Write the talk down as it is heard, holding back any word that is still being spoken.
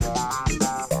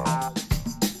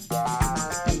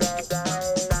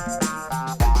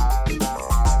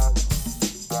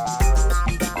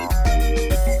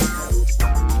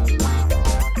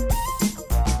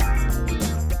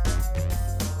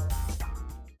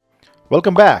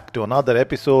Welcome back to another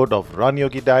episode of Run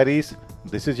Yogi Diaries.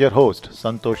 This is your host,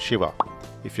 Santosh Shiva.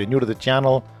 If you're new to the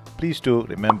channel, please do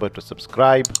remember to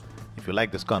subscribe. If you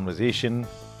like this conversation,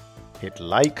 hit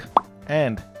like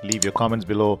and leave your comments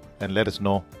below and let us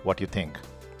know what you think.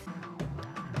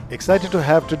 Excited to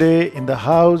have today in the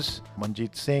house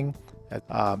Manjeet Singh.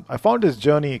 I found his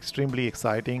journey extremely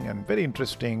exciting and very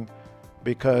interesting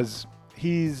because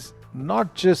he's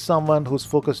not just someone who's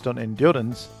focused on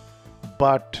endurance,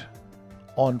 but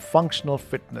on functional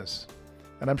fitness.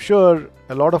 And I'm sure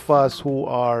a lot of us who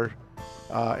are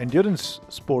endurance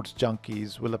sports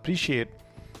junkies will appreciate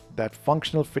that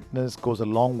functional fitness goes a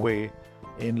long way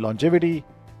in longevity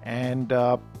and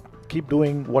keep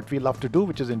doing what we love to do,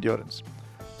 which is endurance.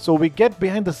 So we get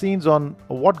behind the scenes on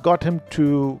what got him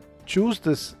to choose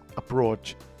this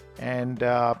approach and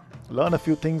learn a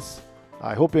few things.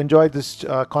 I hope you enjoyed this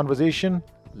conversation.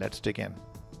 Let's dig in.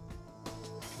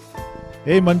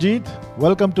 Hey Manjeet,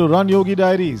 welcome to Run Yogi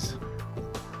Diaries.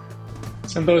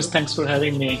 Santosh, thanks for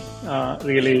having me.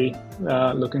 Really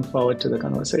looking forward to the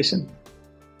conversation.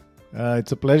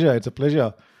 It's a pleasure. It's a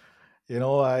pleasure.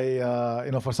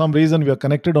 For some reason we are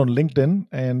connected on LinkedIn,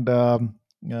 and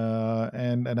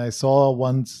I saw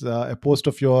once a post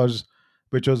of yours,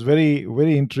 which was very,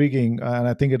 very intriguing, and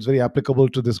I think it's very applicable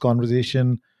to this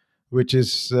conversation. Which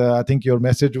is, I think your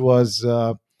message was,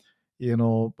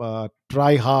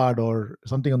 try hard or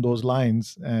something on those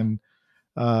lines, and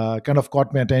kind of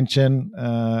caught my attention.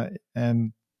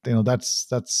 And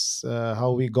that's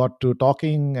how we got to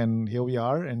talking, and here we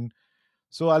are. And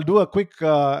so I'll do a quick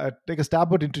take a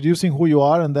stab at introducing who you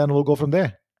are, and then we'll go from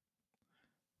there.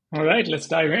 All right, let's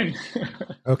dive in.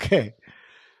 Okay.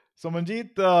 So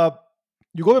Manjeet,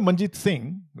 you go by Manjeet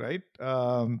Singh, right?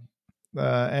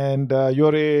 And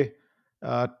you're a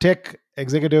tech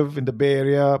executive in the Bay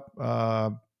Area.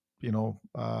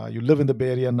 You live in the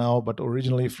Bay Area now, but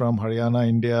originally from Haryana,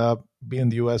 India. Been in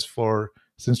the US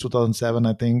since 2007,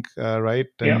 I think, right?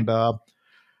 Yeah. And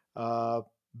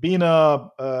been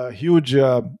a huge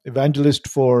evangelist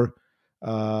for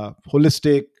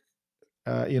holistic,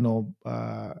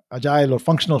 agile or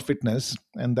functional fitness,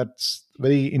 and that's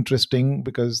very interesting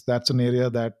because that's an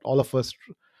area that all of us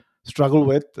struggle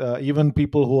with. Even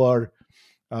people who are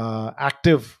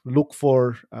active look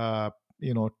for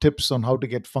tips on how to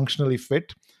get functionally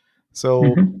fit.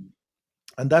 So,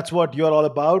 and that's what you're all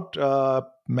about.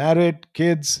 Married,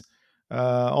 kids,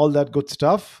 all that good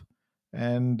stuff.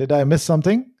 And did I miss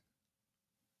something?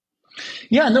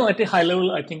 Yeah, no, at a high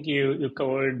level, I think you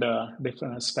covered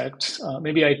different aspects.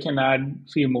 Maybe I can add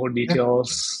a few more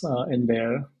details in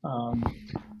there.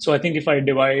 So I think if I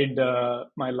divide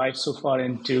my life so far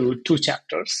into two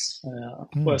chapters,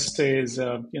 first is,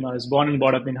 I was born and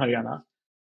brought up in Haryana,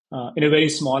 in a very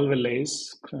small village,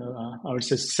 I would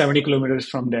say 70 kilometers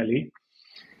from Delhi.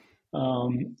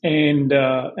 And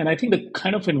I think the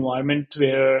kind of environment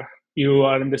where you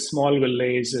are in the small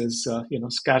village is,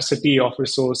 scarcity of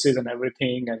resources and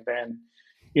everything. And then,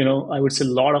 I would say a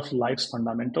lot of life's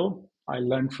fundamental I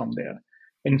learned from there.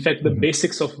 In fact, the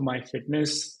basics of my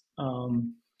fitness,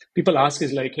 people ask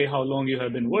is like, hey, how long you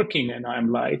have been working? And I'm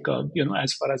like,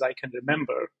 as far as I can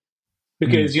remember,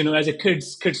 because, as a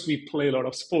kids, we play a lot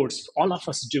of sports. All of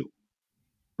us do.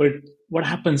 But what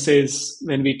happens is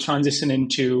when we transition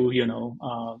into,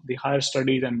 the higher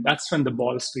studies, and that's when the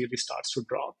balls really starts to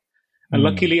drop. And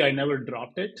luckily, I never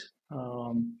dropped it.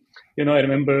 I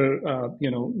remember,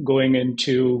 going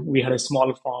into, we had a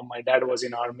small farm. My dad was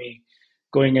in army,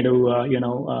 going into, in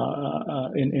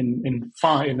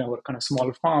our kind of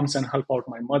small farms and help out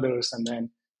my mothers. And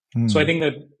then, so I think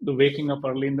that the waking up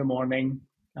early in the morning,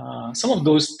 some of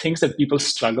those things that people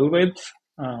struggle with,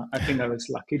 I think I was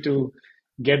lucky to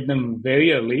get them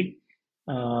very early.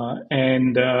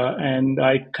 And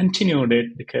I continued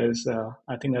it because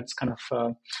I think that's kind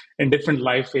of in different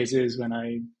life phases. When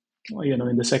I,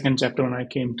 in the second chapter, when I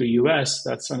came to US,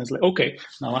 that's when it's like, okay,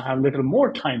 now I have a little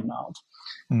more time now.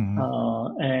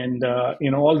 And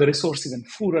all the resources and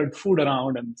food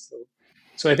around. And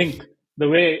so I think the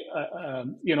way,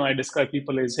 I describe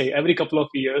people is, hey, every couple of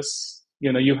years,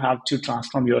 you have to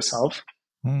transform yourself.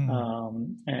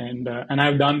 And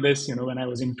I've done this, when I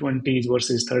was in 20s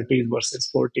versus 30s versus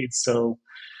 40s. So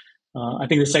I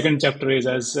think the second chapter is,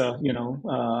 as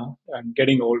I'm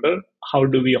getting older, how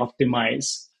do we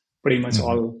optimize pretty much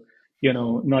all,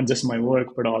 not just my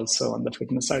work, but also on the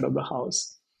fitness side of the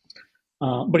house.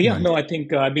 But yeah, no, I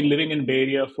think I've been living in Bay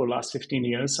Area for the last 15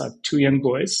 years. I have two young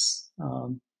boys.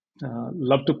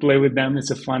 Love to play with them.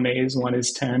 It's a fun age. One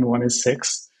is 10, one is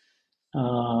 6.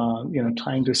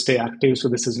 Trying to stay active. So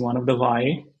this is one of the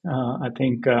why, I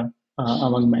think,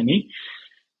 among many.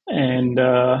 And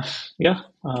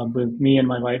with me and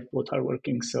my wife both are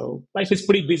working, so life is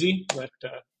pretty busy, but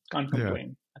can't Yeah.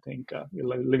 complain. I think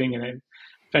we're living in a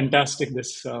fantastic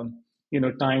this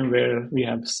time where we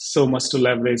have so much to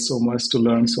leverage, so much to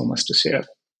learn, so much to share.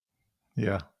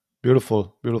 Yeah.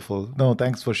 Beautiful. Beautiful. No,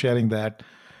 thanks for sharing that.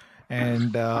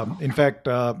 And in fact,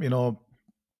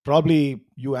 probably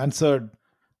you answered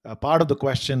part of the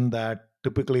question that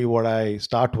typically what I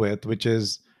start with, which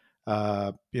is,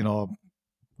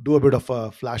 do a bit of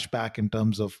a flashback in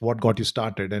terms of what got you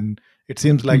started. And it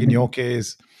seems like in your Mhm.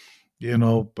 case,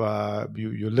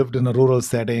 you lived in a rural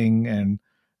setting, and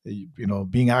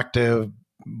being active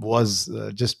was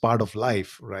just part of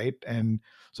life, right? And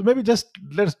so maybe just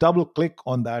let's double click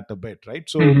on that a bit, right?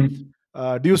 So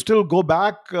Mhm. do you still go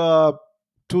back to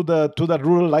that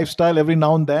rural lifestyle every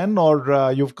now and then,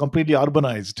 or you've completely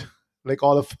urbanized like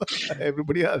all of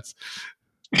everybody else?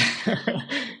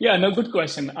 Yeah, no, good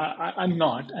question. I'm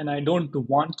not, and I don't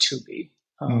want to be.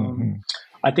 Um, Mm-hmm.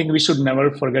 I think we should never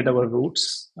forget our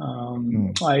roots.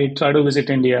 I try to visit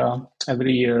India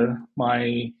every year.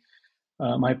 My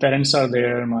parents are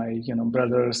there, my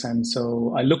brothers, and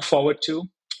so I look forward to.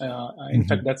 In Mm-hmm.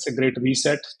 fact, that's a great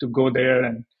reset to go there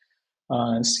and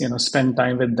spend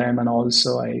time with them, and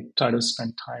also I try to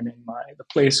spend time in the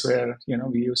place where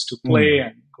we used to play Mm-hmm.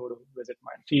 and go to visit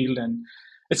my field, and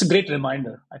it's a great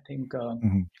reminder. I think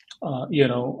and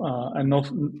no,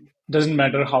 doesn't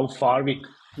matter how far we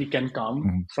can come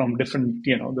Mm-hmm. from different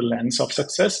the lens of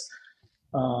success.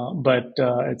 But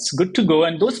it's good to go,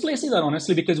 and those places are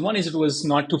honestly, because one is it was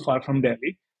not too far from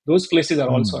Delhi. Those places are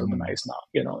also Mm-hmm. urbanized now.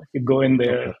 If you go in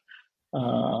there,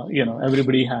 Okay.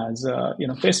 everybody has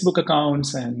Facebook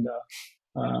accounts, and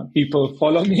people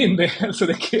follow me in there, so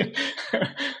they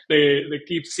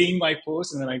keep seeing my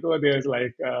posts, and then I go there, it's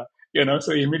like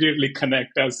so immediately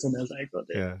connect as soon as I go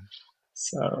there. Yeah.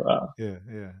 So Yeah.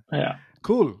 Yeah. yeah.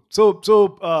 Cool. So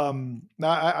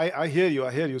I hear you.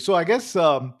 I hear you. So I guess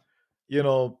going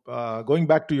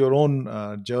back to your own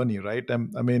journey, right?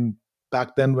 I mean,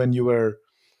 back then when you were,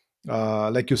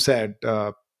 like you said,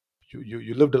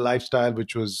 you lived a lifestyle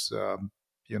which was,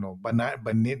 by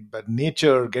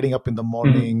nature, getting up in the Mhm.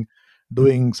 morning,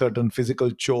 doing certain physical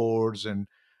chores, and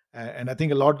I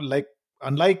think a lot, like,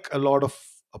 unlike a lot of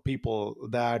people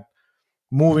that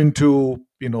move into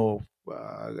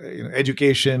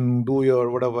education, do your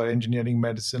whatever, engineering,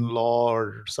 medicine, law,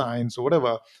 or science, or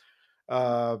whatever,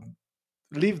 uh,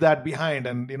 leave that behind,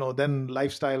 and then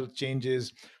lifestyle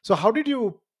changes. So how did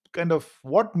you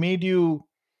what made you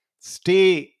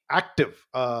stay active?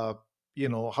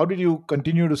 How did you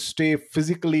continue to stay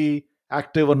physically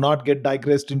active and not get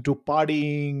digressed into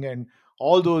partying and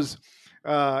all those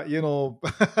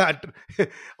att-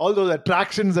 all those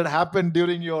attractions that happened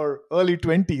during your early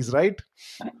 20s, right?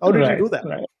 How did you Right, do that?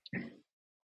 right.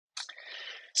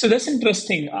 So that's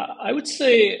interesting. I would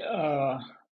say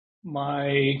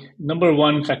my number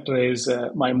one factor is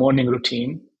my morning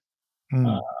routine. Hmm.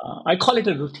 I call it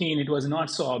a routine. It was not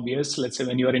so obvious, let's say,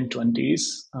 when you are in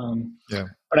 20s. Yeah.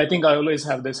 But I think I always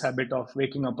have this habit of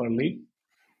waking up early.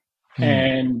 Hmm.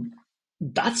 And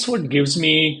that's what gives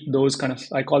me those kind of,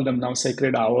 I call them now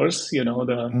sacred hours,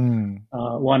 the Hmm.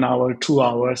 1 hour, 2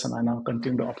 hours, and I now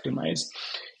continue to optimize.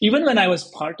 Even when I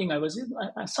was partying,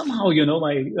 somehow,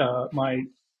 my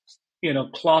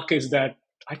clock is that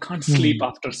I can't sleep Hmm.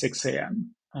 after 6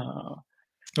 a.m.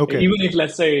 Okay. Even if,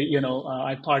 let's say,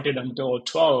 I partied until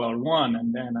 12 or 1,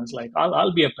 and then I was like,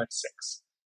 I'll be up at 6.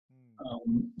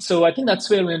 So I think that's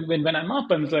where when I'm up,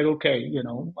 I'm like, okay,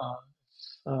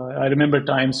 I remember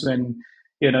times when,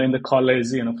 in the college,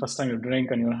 first time you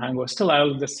drink and you're hangover, still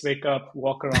I'll just wake up,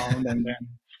 walk around, and then,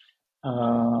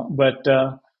 but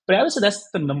I would say that's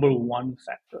the number one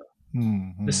factor. Hmm.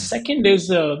 The Hmm. second is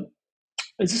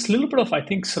this little bit of, I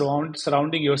think,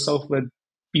 surrounding yourself with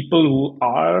people who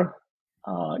are,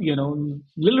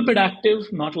 little bit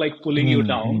active, not like pulling you Hmm.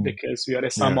 down, Hmm. because we are a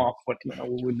sum Yeah. of what,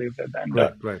 we live with. And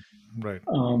Right. Right. Right.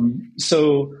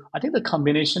 so I think the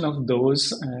combination of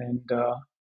those, and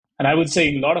I would say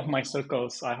in a lot of my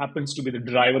circles, I happens to be the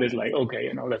driver, is like,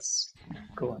 okay, let's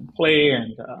go and play,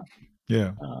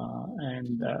 Yeah.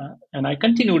 and I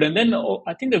continued. And then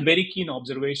I think the very keen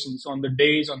observations on the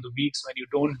days, on the weeks when you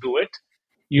don't do it,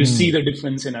 you see Hmm. the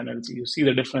difference in energy. You see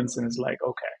the difference, and it's like,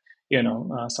 okay,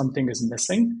 something is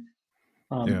missing.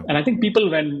 Yeah. And I think people,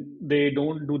 when they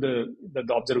don't do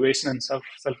the observation and self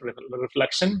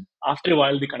reflection, after a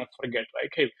while they kind of forget,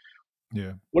 like, hey,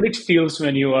 Yeah. what it feels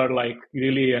when you are like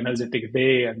really energetic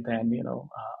day, and then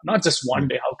not just one Yeah.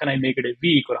 day. How can I make it a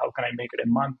week, or how can I make it a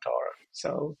month? Or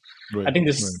so. I Right. think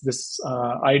Right. this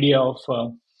idea of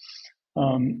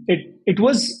It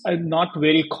was not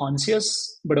very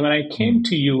conscious, but when I came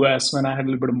to US, when I had a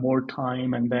little bit more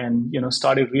time, and then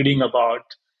started reading about,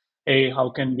 hey, how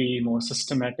can we be more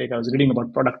systematic? I was reading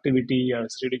about productivity. I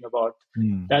was reading about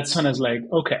Mm. that's when I was like,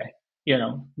 okay,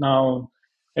 now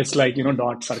it's like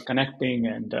dots are connecting,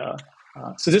 and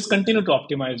so just continue to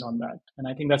optimize on that. And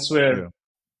I think that's where Yeah.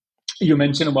 you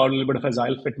mentioned about a little bit of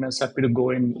agile fitness. Happy to go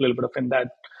in a little bit of in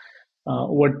that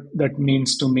what that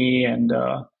means to me. And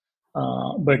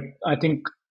but I think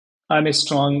I'm a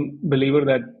strong believer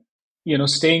that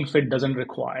staying fit doesn't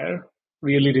require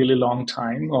really really long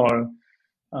time or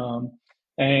um,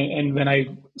 and when I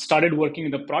started working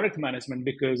in the product management,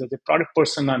 because as a product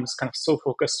person, I'm kind of so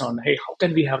focused on, hey, how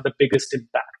can we have the biggest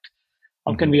impact?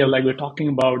 How can Hmm. we have, like we're talking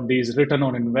about these return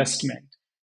on investment?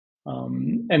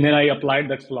 And then I applied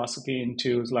that philosophy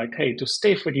into like, hey, to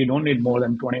stay fit, you don't need more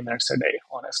than 20 minutes a day,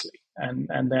 honestly.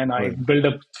 And then I Right. built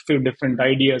up a few different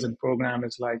ideas and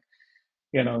programs like,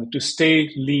 to stay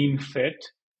lean fit,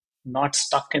 not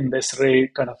stuck in this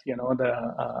rate, kind of,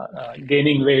 the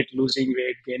gaining weight, losing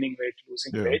weight, gaining weight,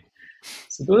 losing Yeah. weight.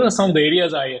 So those are some of the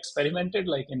areas I experimented.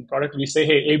 Like in product, we say,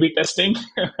 hey, A/B testing.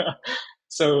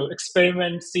 So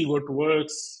experiment, see what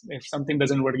works. If something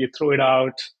doesn't work, you throw it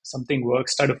out. Something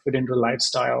works, start to fit into a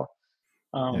lifestyle.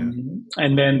 Yeah.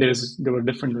 And then there were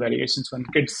different variations. When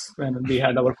we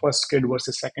had our first kid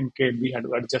versus second kid, we had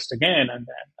to adjust again. And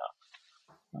then,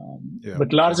 Yeah.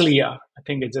 but largely, yeah, I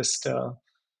think it's just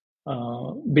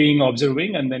being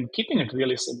observing and then keeping it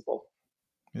really simple.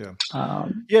 Yeah.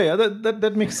 Um, Yeah. Yeah.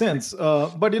 That makes sense.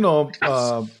 But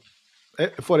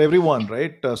for everyone,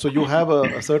 right? So you have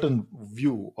a certain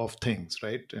view of things,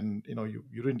 right? And you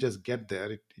didn't just get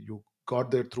there; you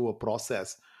got there through a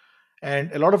process.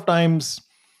 And a lot of times,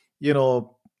 you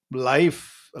know,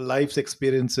 life's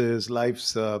experiences,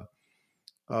 life's uh,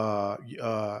 uh,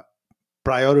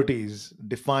 priorities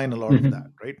define a lot of that,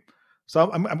 mhm, right? So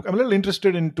I'm a little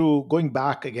interested into going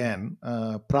back again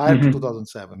prior to mhm,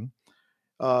 2007.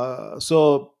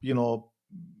 So you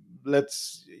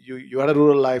had a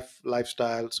rural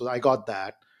lifestyle, so I got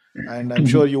that. And I'm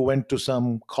sure mhm. you went to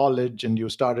some college and you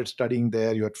started studying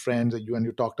there. You had friends and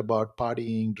you talked about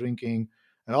partying, drinking,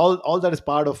 and all that is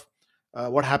part of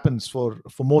what happens for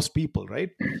most people,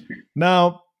 right?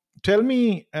 Now, tell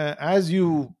me, as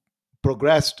you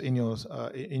progressed in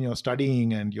your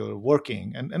studying and your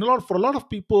working, and for a lot of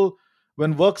people,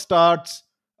 when work starts,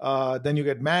 then you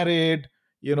get married.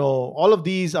 All of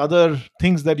these other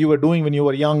things that you were doing when you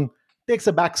were young takes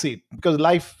a backseat because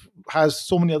life has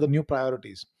so many other new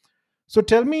priorities. So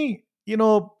tell me,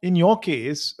 in your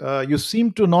case, you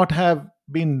seem to not have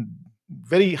been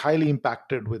very highly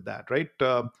impacted with that, right?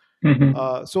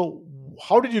 Mhm. So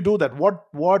how did you do that?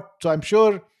 So I'm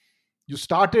sure you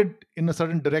started in a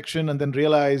certain direction and then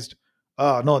realized,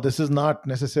 no, this is not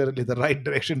necessarily the right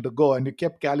direction to go, and you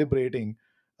kept calibrating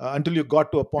until you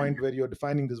got to a point where you're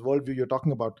defining this worldview you're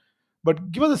talking about.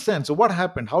 But give us a sense of what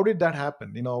happened. How did that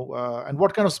happen? And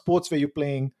what kind of sports were you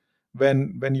playing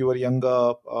when you were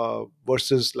younger,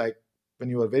 versus like when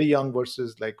you were very young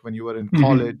versus like when you were in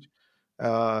college?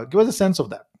 Mhm. Give us a sense of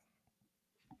that.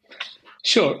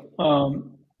 Sure.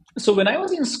 So when I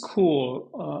was in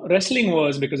school, wrestling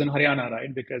was because in Haryana,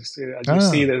 right? Because as you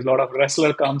see, Ah, there's a lot of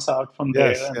wrestler comes out from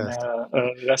there, yes, and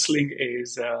yes. wrestling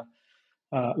is a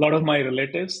lot of my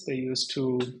relatives. They used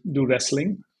to do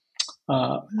wrestling. I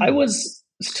Ah, was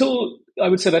still, I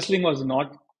would say, wrestling was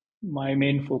not my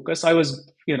main focus. I was,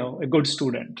 a good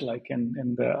student. Like,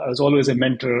 I was always a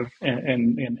mentor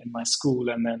in my school,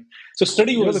 and then so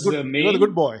study was you were the good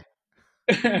main. boy.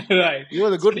 Right. You were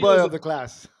the good Study boy was, of the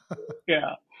class.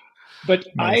 yeah. But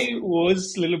Nice. I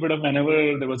was a little bit of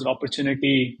whenever there was an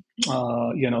opportunity,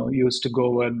 used to go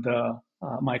with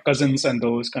my cousins and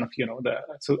those kind of,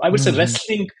 so I would say Hmm.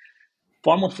 wrestling,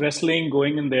 form of wrestling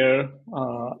going in there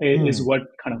is Hmm. what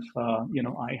kind of,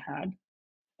 I had.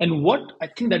 And what I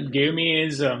think that gave me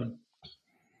is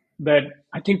that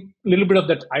I think a little bit of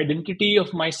that identity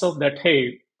of myself that,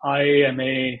 hey, I am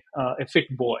a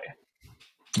fit boy.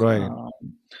 Right. Um,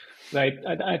 right.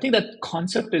 I think that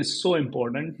concept is so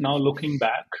important now looking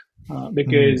back Hmm.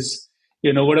 because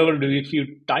whatever do if you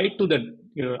tie it to that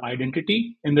your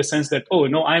identity in the sense that, oh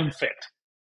no, I'm fit,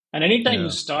 and anytime you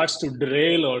Yeah. starts to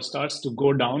derail or starts to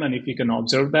go down, and if you can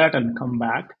observe that and come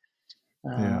back,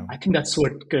 Yeah. I think that's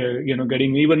what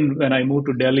getting even when I moved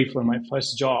to Delhi for my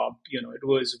first job, it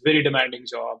was very demanding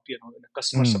job, in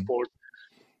customer Hmm. support.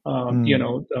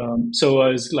 Hmm. So I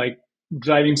was like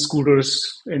driving scooters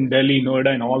in Delhi, Noida,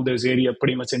 and all this area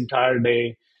pretty much entire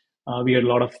day. We had a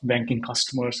lot of banking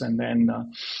customers, and then,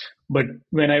 but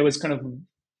when I was kind of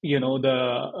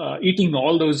the eating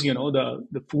all those,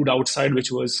 the food outside,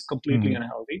 which was completely Mm.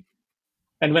 unhealthy.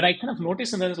 And when I kind of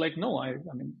noticed, and I was like, no, I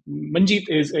mean, Manjeet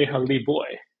is a healthy boy.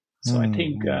 So I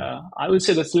think Mm. I would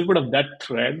say that's a little bit of that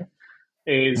thread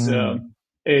is Mm.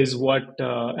 what,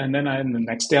 and then the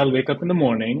next day I'll wake up in the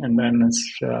morning, and then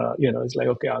it's like,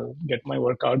 okay, I'll get my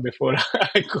workout before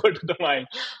I go to my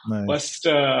Nice. first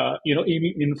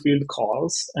infield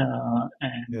calls,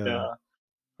 Yeah.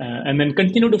 and then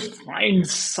continue to find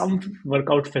some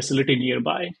workout facility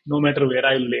nearby, no matter where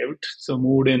I lived. So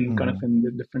moved in kind of Mm. in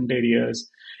the different areas.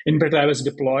 In fact, I was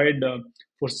deployed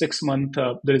for 6 months.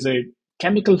 There is a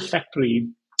chemical factory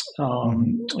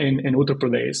Mm-hmm. in Uttar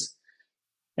Pradesh,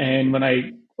 and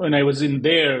when I was in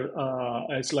there,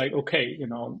 it's like, okay,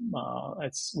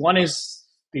 it's one is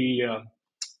the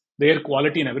air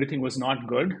quality and everything was not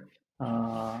good.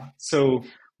 So,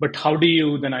 but how do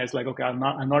you? Then I was like, okay, I'm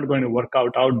not going to work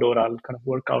out outdoor. I'll kind of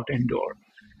work out indoor.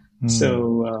 Mm.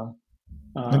 So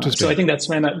I Interesting. think that's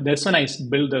when I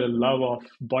built the love of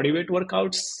bodyweight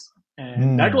workouts,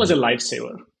 and that was Mm. a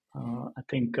lifesaver. I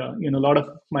think a lot of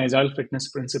my agile fitness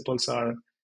principles are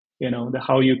the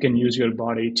how you can use your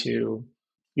body to.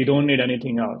 You don't need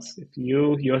anything else. If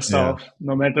you Yeah. yourself,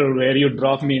 no matter where you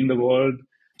drop me in the world,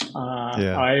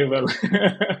 Yeah. I will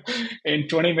in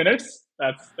 20 minutes.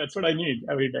 That's what I need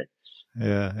every day.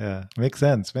 Yeah. Yeah. Makes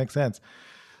sense. Makes sense.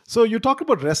 So you talked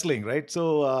about wrestling, right? So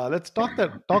let's talk a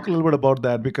little bit about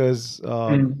that because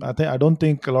Mm. I don't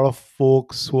think a lot of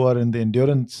folks who are in the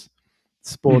endurance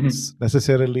sports Mm-hmm.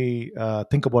 necessarily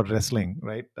think about wrestling,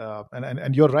 right?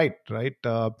 And you're right, right?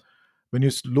 When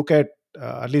you look at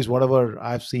least whatever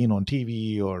I've seen on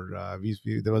TV or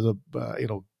there was a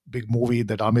big movie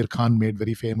that Amir Khan made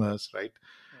very famous, right?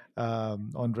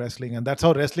 On wrestling, and that's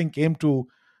how wrestling came to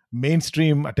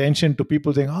mainstream attention to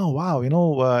people saying, "Oh wow,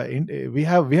 we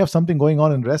have something going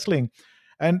on in wrestling,"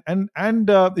 and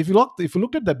if you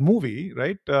looked at that movie,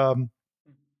 right,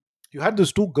 you had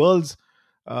those two girls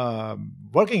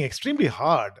working extremely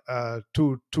hard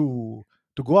to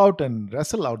go out and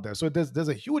wrestle out there. So there's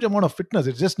a huge amount of fitness.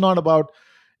 It's just not about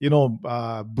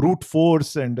brute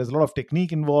force, and there's a lot of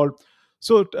technique involved.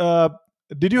 So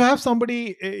did you have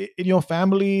somebody in your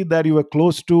family that you were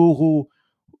close to who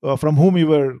from whom you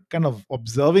were kind of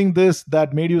observing this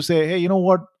that made you say, hey, you know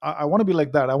what, I want to be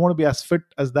like that, I want to be as fit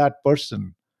as that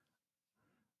person?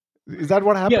 Is that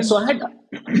what Yeah, happened? so I had,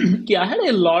 yeah, I had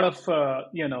a lot of,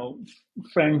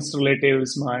 friends,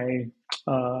 relatives,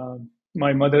 uh,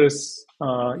 my mother's,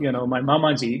 my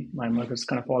mamaji, my mother's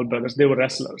kind of all brothers, they were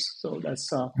wrestlers. So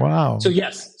Wow.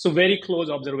 yes, so very close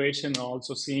observation,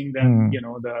 also seeing them,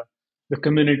 Hmm. the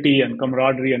community and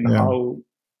camaraderie and Yeah.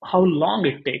 how long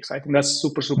it takes. I think that's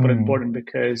super, super Hmm. important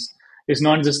because it's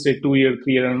not just a 2 year,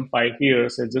 3 year, and 5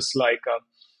 years. It's just like,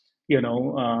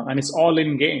 and it's all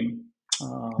in game.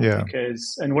 Yeah.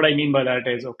 Because, and what I mean by that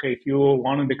is, okay, if you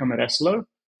want to become a wrestler,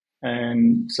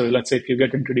 and so let's say if you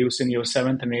get introduced in your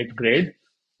seventh and eighth grade,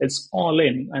 it's all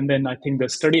in. And then I think the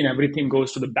study and everything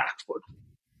goes to the back foot.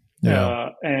 Yeah.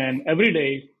 And every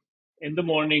day, in the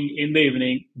morning, in the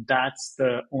evening, that's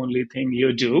the only thing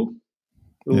you do.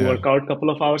 You Yeah. work out a couple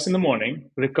of hours in the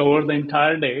morning, recover the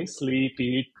entire day, sleep,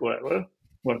 eat, whatever,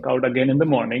 work out again in the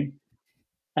morning,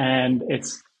 and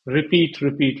it's repeat,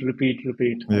 repeat, repeat,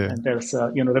 repeat. Yeah. And there's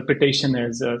repetition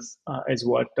is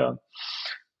what.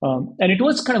 And it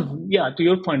was kind of, yeah, to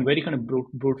your point, very kind of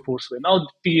brute force way. Now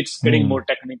it's getting more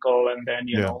Hmm. technical, and then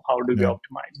Yeah. how do we Yeah.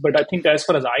 optimize? But I think as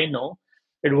far as I know,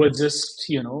 it was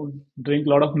just drink a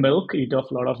lot of milk, eat a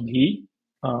lot of ghee,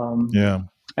 um, Yeah.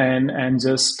 and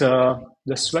just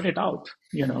sweat it out.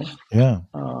 Yeah.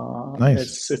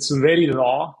 Nice. It's very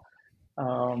raw,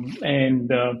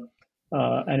 and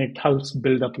it helps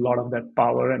build up a lot of that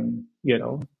power and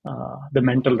the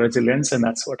mental resilience, and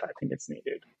that's what I think is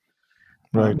needed.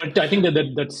 Right. But I think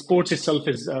that sports itself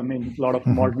is, I mean, a lot of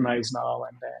Hmm. modernized now,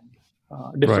 and then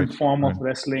Right. different form of Right.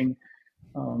 wrestling.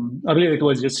 Earlier, it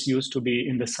was just used to be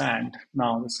in the sand.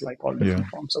 Now it's like all Yeah. different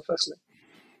forms of wrestling.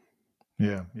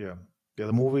 Yeah. Yeah. Yeah.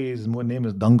 The movie's name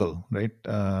is Dangal, right?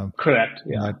 Correct.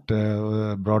 Yeah.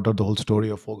 That brought out the whole story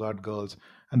of Fogart girls.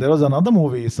 And there was another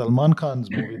movie, Salman Khan's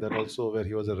movie, that also where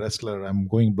he was a wrestler. I'm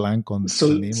going blank on the name of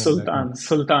that movie.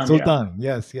 Sultan. Yeah. Sultan.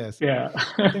 Yes. Yes. Yeah.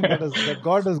 I think that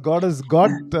God has got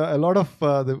a lot of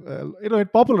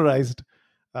it popularized.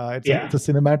 It's Yeah. a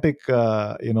cinematic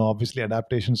obviously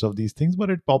adaptations of these things, but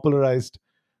it popularized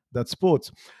that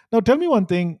sports. Now tell me one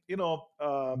thing.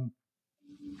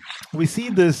 We see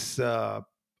this uh,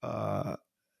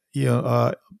 you know,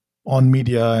 uh, on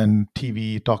media and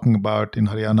TV talking about in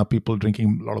Haryana people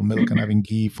drinking a lot of milk and having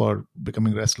ghee for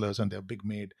becoming wrestlers, and they're big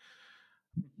made.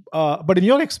 But in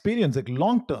your experience, like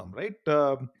long term, right?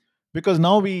 Because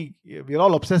now we're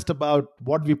all obsessed about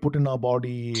what we put in our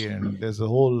body, and there's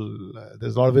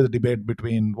always a debate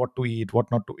between what to eat, what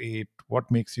not to eat,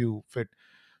 what makes you fit.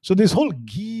 So this whole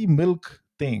ghee milk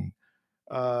thing,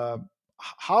 uh,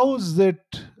 how does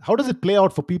it play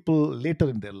out for people later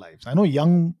in their lives? I know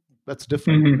young, that's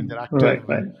different when they're Right, active.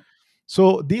 right. And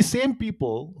so these same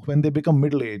people, when they become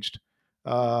middle aged,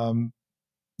 um,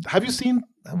 have you seen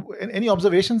any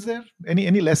observations there?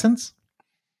 Any lessons?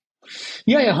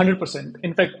 Yeah, 100%.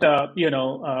 In fact,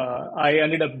 I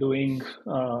ended up doing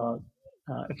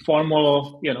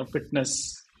formal,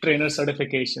 fitness trainer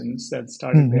certifications that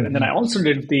started there, and then I Mm-hmm. also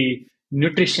did the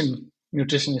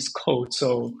nutritionist coach.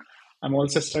 So I'm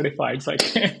also certified. So I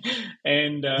can,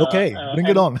 Okay, bring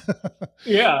it and on.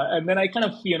 yeah, and then I kind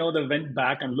of went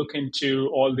back and look into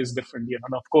all these different,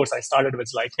 and of course I started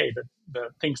with like, hey, the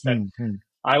things that Mm-hmm.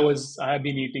 I have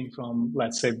been eating from,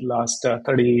 let's say, the last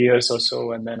 30 years or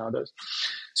so, and then others.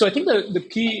 So I think the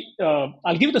key,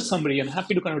 I'll give it a summary, and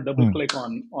happy to kind of double Mm. click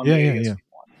on Yeah, the yeah, areas yeah. we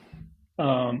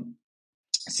want.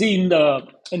 See, in the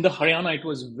Haryana, it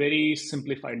was very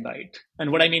simplified diet,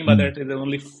 and what I mean by Mm. that is there are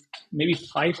only maybe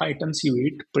 5 items you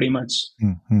eat, pretty much.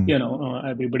 Mm-hmm.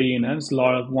 Everybody has a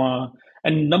lot of one,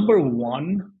 and number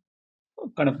one,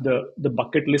 kind of the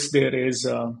bucket list there is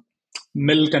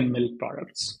milk and milk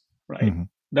products, right? Mm-hmm.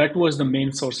 That was the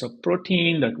main source of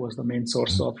protein. That was the main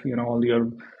source of all your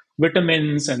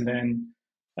vitamins, and then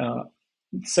uh,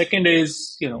 second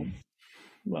is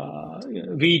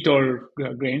wheat or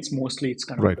grains. Mostly, it's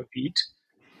kind of Right. the wheat,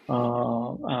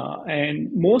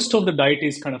 and most of the diet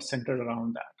is kind of centered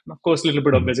around that. And of course, a little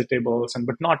bit of Mm-hmm. vegetables, and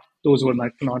but not those were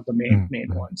not the main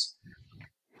Mm-hmm. ones.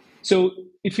 So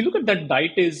if you look at that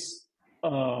diet is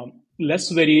less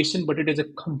variation, but it is a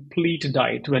complete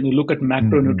diet. When you look at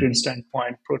Mm-hmm. macronutrient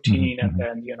standpoint, protein, and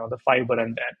Mm-hmm. then the fiber,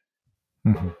 and then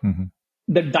Mm-hmm.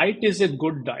 the diet is a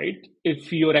good diet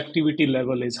if your activity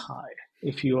level is high.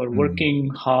 If you are Mm-hmm. working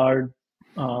hard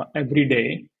every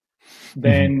day, Mm-hmm.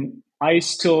 then I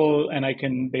still, and I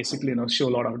can basically show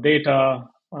a lot of data,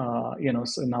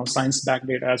 so now science backed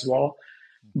data as well,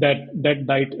 that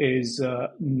diet is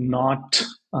not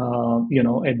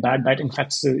a bad diet. In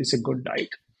fact, it's a good diet.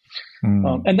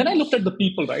 Mm. And then I looked at the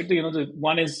people, right? The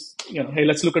one is, hey,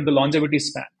 let's look at the longevity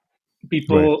span. Right.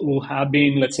 People who have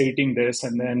been, let's say, eating this,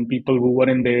 and then people who were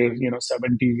in their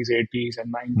 70s, 80s,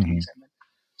 and Mm-hmm. 90s, and then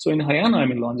so in Haryana, I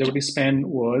mean, longevity span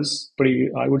was pretty,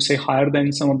 I would say, higher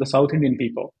than some of the South Indian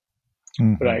people,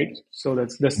 Mm-hmm. right? So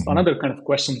that's Mm-hmm. another kind of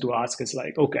question to ask is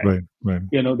like, okay, Right.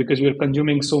 Right. because we're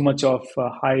consuming so much of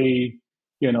high,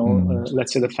 Mm.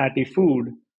 let's say the fatty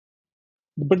food.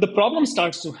 But the problem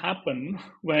starts to happen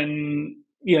when,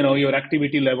 your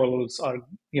activity levels are,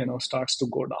 starts to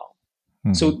go down.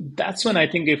 Mm-hmm. So that's when I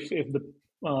think if the,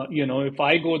 if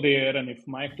I go there and if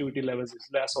my activity levels is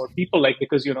less, or people like,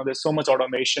 because, there's so much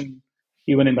automation,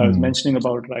 even in that I was Mm. mentioning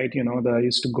about, right, that I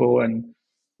used to go and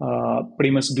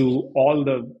pretty much do all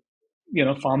the,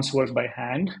 farms work by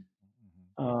hand.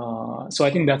 So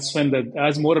I think that's when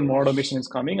as more and more automation is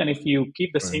coming, and if you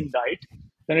keep the Right. same diet,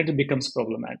 then it becomes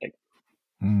problematic.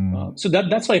 Mm. So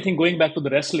that's why I think going back to the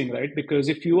wrestling, right? Because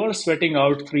if you are sweating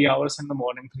out 3 hours in the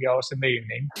morning, 3 hours in the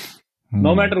evening,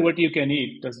 no Mm. matter what you can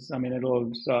eat, I mean,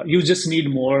 it'll, you just need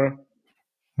more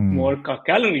Mm.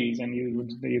 calories, and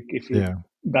if you Yeah.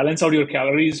 balance out your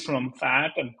calories from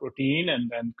fat and protein and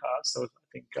then carbs. So I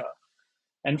think,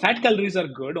 and fat calories are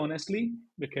good, honestly,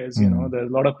 because Mm. there's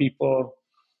a lot of people,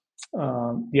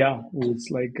 yeah, who's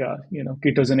like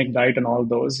ketogenic diet and all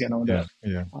those, Yeah. that.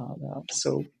 Yeah.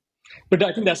 So, but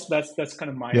I think that's kind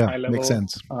of my Yeah. high Makes level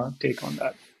sense. take on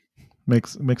that.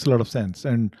 Makes a lot of sense.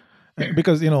 And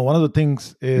because one of the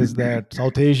things is that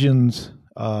South Asians,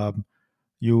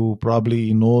 you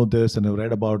probably know this and have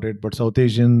read about it, but South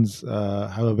Asians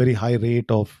have a very high rate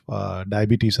of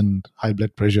diabetes and high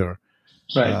blood pressure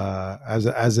Right.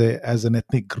 as an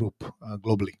ethnic group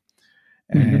globally.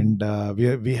 Mm-hmm. And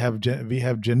we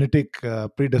have genetic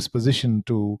predisposition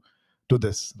to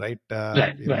this, right?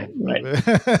 Right. Right. Right.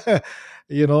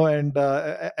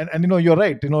 And you're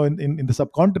right. In the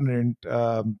subcontinent,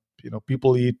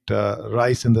 people eat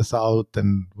rice in the south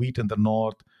and wheat in the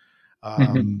north.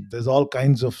 Mm-hmm. There's all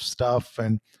kinds of stuff,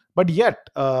 and but yet,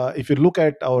 if you look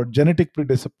at our genetic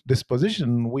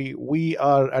predisposition, we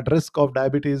are at risk of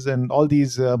diabetes and all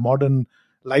these modern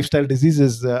lifestyle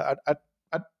diseases at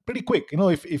pretty quick.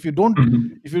 If you don't,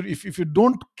 Mm-hmm. if you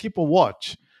don't keep a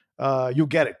watch, you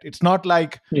get it. It's not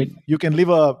like Yeah, you can live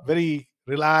a very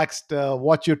relaxed,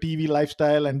 watch your TV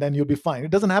lifestyle and then you'll be fine.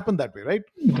 It doesn't happen that way, right?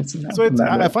 it doesn't So happen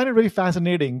that I way. find it very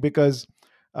fascinating because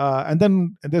and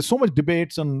then there's so much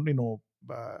debates on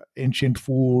ancient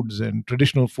foods and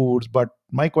traditional foods. But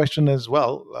my question is,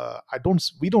 well,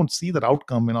 we don't see that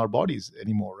outcome in our bodies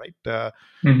anymore, right?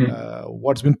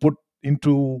 What's been put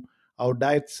into our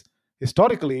diets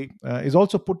historically is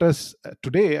also put us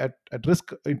today at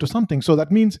risk into something. So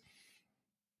that means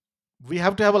we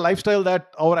have to have a lifestyle that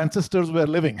our ancestors were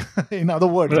living. In other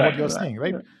words, what Right, you're right, saying,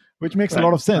 right? Which makes a right,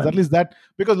 lot of sense. right. At least that,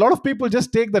 because a lot of people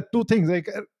just take the two things, like,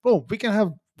 oh, we can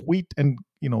have wheat and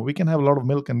we can have a lot of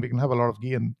milk and we can have a lot of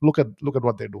ghee, and look at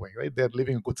what they're doing, right? They're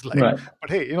living a good life. Right. But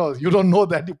hey, you don't know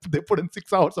that they put in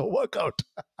 6 hours of workout.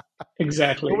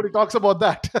 Exactly. Nobody talks about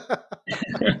that.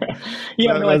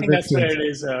 Yeah, no, I That think makes that's where sense. it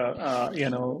is.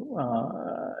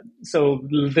 So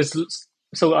this,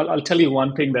 so I'll tell you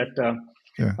one thing that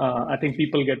Yeah. I think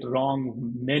people get wrong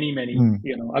many, Mm.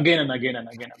 again and again and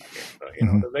again and again.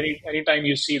 Mhm. The very anytime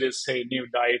you see this, say, new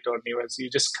diet or new, you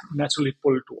just naturally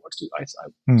pull towards it. I saw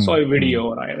Mm. a Mm. video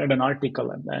or I read an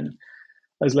article, and then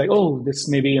I was like, oh, this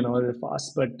maybe is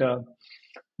fast,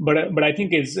 but I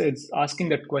think it's asking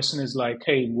that question is like,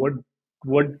 hey,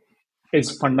 what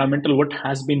is fundamental? What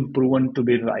has been proven to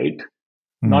be right?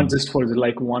 Not Mm. just for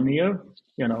like 1 year.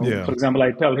 Yeah. For example,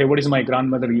 I tell, hey, what is my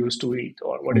grandmother used to eat,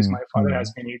 or what is Mm. my father has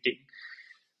Mm. been eating,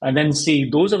 and then see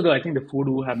those are I think the food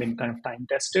who have been kind of time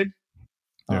tested.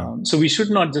 Yeah. So we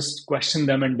should not just question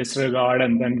them and disregard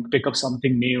and then pick up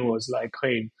something new as like,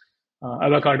 hey,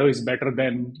 avocado is better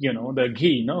than the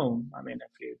ghee. No, I mean,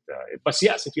 but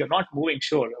yes, if you're not moving,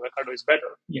 sure, avocado is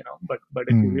better. But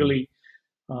if you Mm. really,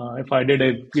 if I did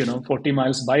a 40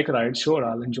 miles bike ride, sure,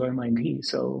 I'll enjoy my ghee.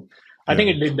 So I think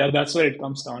Yeah. that's where it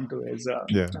comes down to is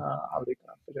Yeah. how they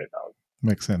kind of figure it out.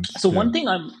 Makes sense. So Yeah. one thing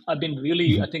I've been really,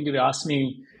 I Mhm. think if you ask me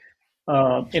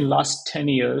in last 10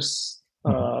 years,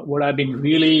 Mhm. what I've been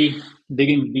really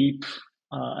digging deep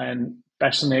and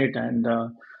passionate and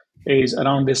is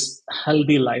around this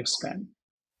healthy lifespan.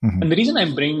 Mhm. And the reason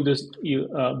I'm bringing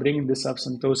this up,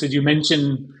 Santosh, is you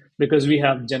mentioned because we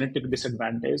have genetic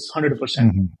disadvantage,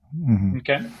 100%. Mhm. Mhm.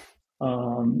 Okay,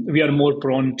 we are more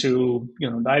prone to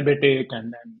diabetic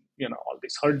and then all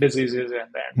these heart diseases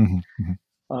and then Mhm. Mhm.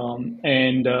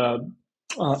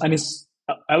 and it's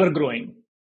ever growing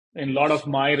in a lot of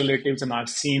my relatives, and I've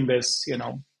seen this,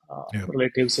 Yeah.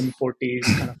 relatives in 40s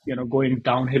kind of, going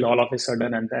downhill all of a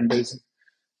sudden, and then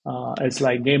it's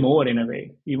like game over in a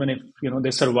way. Even if,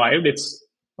 they survived, it's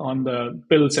on the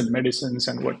pills and medicines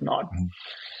and whatnot. Mhm.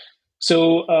 So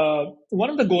one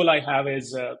of the goal I have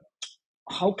is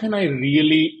how can I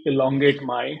really elongate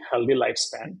my healthy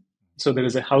lifespan? So there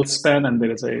is a health span and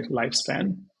there is a lifespan.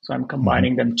 So I'm Mhm.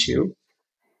 combining them two.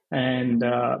 And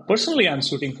personally, I'm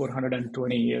shooting for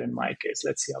 120 year in my case.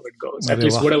 Let's see how it goes. At Arey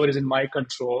least wah. whatever is in my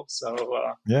control. So,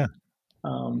 Yeah.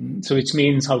 so which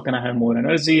means how can I have more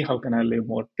energy? How can I live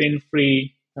more pain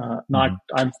free? Not Mhm.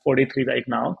 I'm 43 right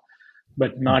now,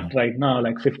 but not Mhm. right now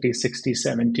like 50, 60,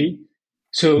 70.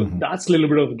 So Mhm. that's a little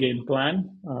bit of game plan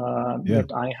Yeah.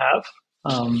 that I have.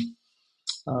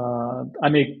 I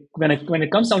mean, when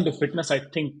it comes down to fitness, I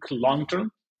think long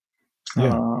term Yeah.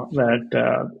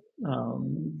 that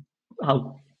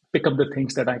I'll pick up the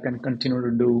things that I can continue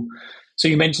to do. So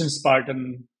you mentioned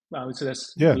Spartan. I would say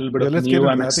that's a Yeah. little bit Yeah. of Let's get new.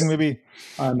 into that. I think maybe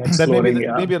I'm that may be exploring.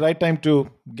 Yeah. maybe a right time to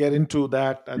get into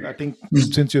that. I think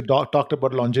since you talked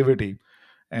about longevity,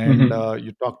 and Mm-hmm.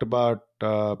 you talked about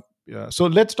yeah. So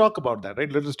let's talk about that,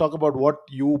 right? Let's talk about what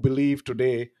you believe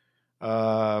today,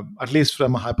 at least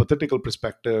from a hypothetical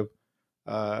perspective,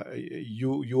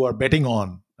 you are betting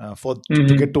on for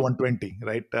to get to Mm-hmm. 120,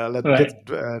 right? Let's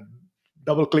Right.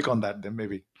 double click on that then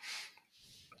maybe.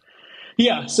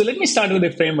 Yeah. So let me start with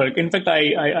a framework. In fact,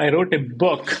 I wrote a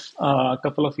book a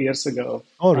couple of years ago.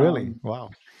 Oh, really?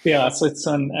 Wow. Yeah. So it's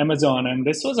on Amazon, and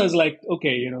this was I was like,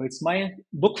 okay, it's my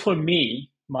book for me.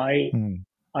 Hmm.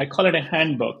 I call it a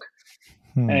handbook.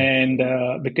 Hmm. And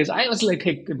because I was like,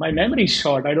 hey, my memory is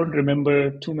short, I don't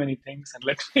remember too many things, and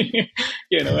let me,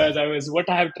 as I was, what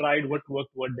I have tried, what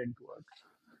worked, what didn't work.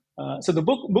 So the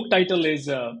book title is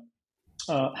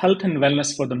Health and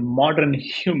Wellness for the Modern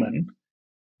Human,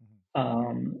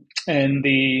 and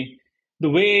the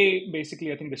way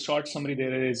basically I think the short summary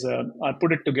there is I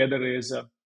put it together is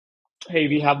hey,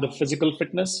 we have the physical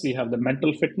fitness, we have the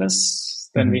mental fitness,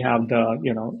 then Hmm. we have the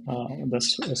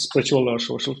the spiritual or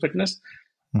social fitness,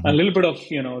 a Hmm. little bit of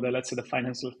the let's say the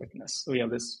financial fitness. So we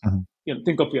have this, Hmm.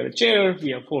 think of your chair,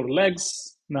 we have four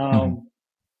legs Hmm. now,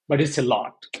 but it's a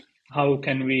lot. How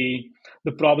can we?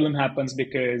 The problem happens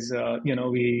because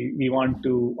we want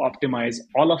to optimize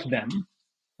all of them,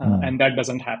 Hmm. and that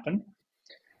doesn't happen.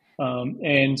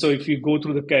 And so if you go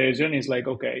through the career journey, it's like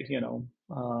okay,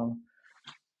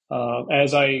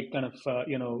 as I kind of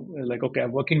like okay,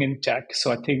 I'm working in tech,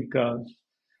 so I think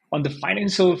on the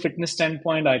financial fitness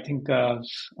standpoint, I think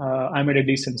I'm at a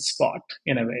decent spot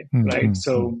in a way, right?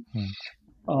 So,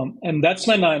 and that's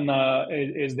when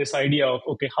is this idea of,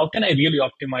 okay, how can I really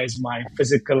optimize my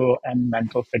physical and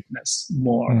mental fitness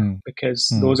more? Because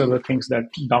those are the things that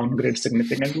downgrade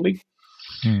significantly.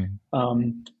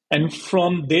 And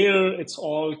from there, it's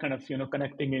all kind of,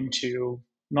 connecting into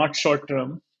not short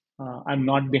term. I'm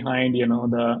not behind,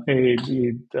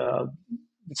 the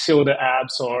show the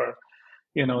abs or,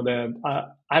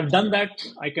 I've done that.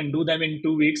 I can do them in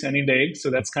 2 weeks any day. So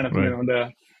that's kind of,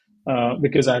 Right.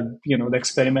 because I've,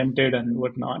 experimented and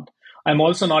whatnot. I'm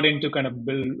also not into kind of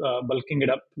bulking it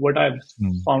up. What I've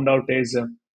found out is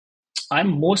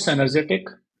I'm most energetic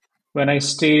when I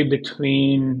stay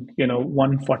between,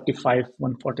 145,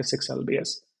 146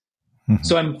 lbs.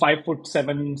 So I'm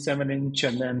 5'7", 7 inch,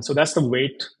 and then so that's the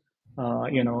weight.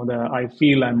 I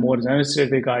feel I'm more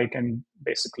energetic. I can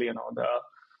basically,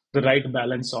 the right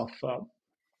balance of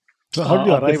So how did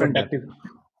you arrive at different that? activities.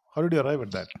 How did you arrive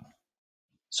at that?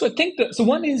 So I think so.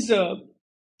 One is I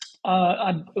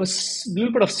was a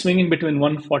little bit of swinging between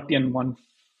 140 and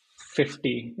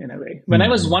 150 in a way. When I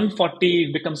was 140,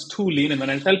 it becomes too lean, and when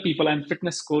I tell people I'm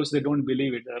fitness coach, they don't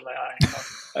believe it. They're like,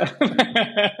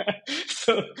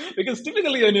 so because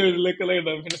typically when you look at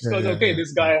the fitness coach, okay,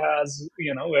 this guy has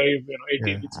very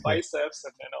 18 inch biceps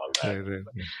and then all that. Right.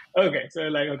 Okay, so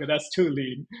like, okay, that's too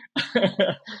lean.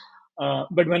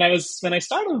 But when I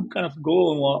started kind of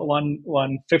go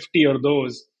 150 or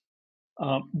those,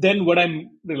 then what I'm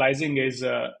realizing is,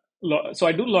 so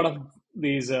I do a lot of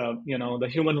these, the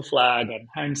human flag and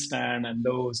handstand and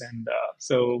those, and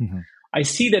so I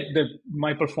see that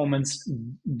my performance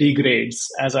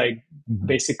degrades as I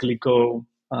basically go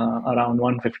around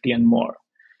 150 and more.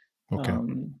 Okay.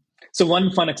 So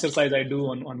one fun exercise I do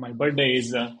on my birthday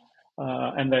is,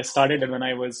 and I started it when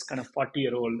I was kind of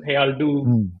 40-year-old. Hey, I'll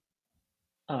do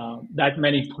that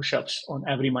many push-ups on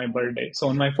every my birthday. So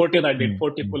on my 40th, I did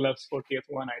 40 pull-ups. 40th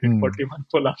one, I did 41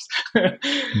 pull-ups.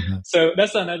 So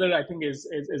that's another, I think, is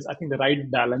I think the right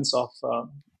balance of.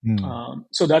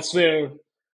 So that's where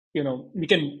we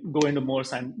can go into more,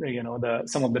 some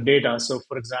of the data. So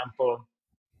for example,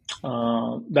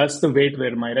 that's the weight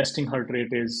where my resting heart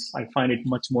rate is. I find it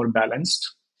much more balanced,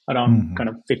 around kind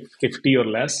of 50 or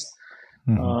less.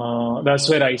 That's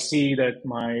where I see that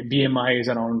my BMI is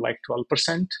around like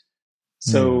 12%.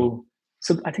 So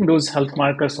I think those health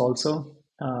markers also,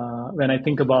 when I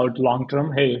think about long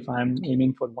term, hey, if I'm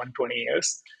aiming for 120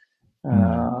 years,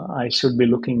 I should be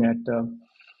looking at,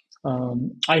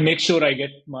 I make sure I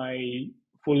get my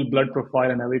full blood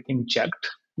profile and everything checked,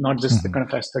 not just the kind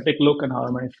of aesthetic look and how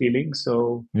am I feeling.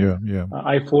 So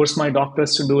I force my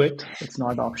doctors to do it. It's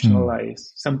not optional.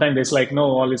 Sometimes it's like, no,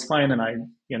 all is fine, and I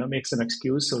make some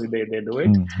excuse, so they do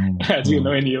it. As you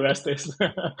know, in the US, there's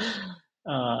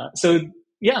so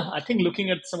yeah, I think looking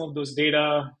at some of those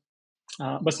data,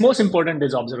 but most important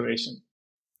is observation.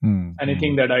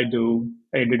 Anything that I do,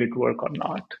 hey, did it work or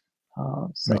not?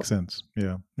 So. Makes sense.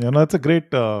 Yeah. No, that's a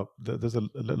great. There's a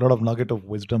lot of nugget of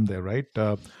wisdom there, right?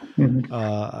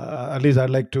 At least I'd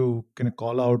like to kind of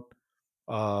call out.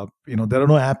 There are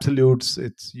no absolutes.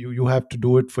 It's you have to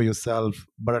do it for yourself.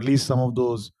 But at least some of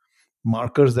those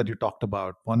markers that you talked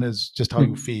about. One is just how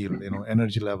you feel.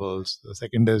 Energy levels. The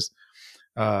second is,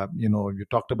 you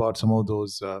talked about some of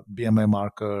those BMI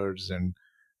markers and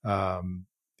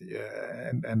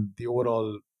the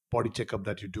overall body checkup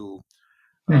that you do.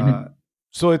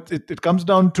 So it comes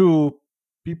down to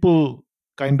people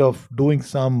kind of doing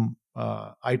some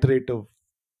iterative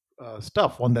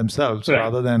stuff on themselves, Right.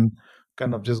 rather than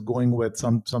kind of just going with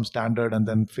some standard and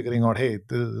then figuring out, hey,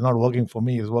 this is not working for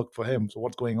me, it's worked for him, so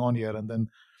what's going on here? And then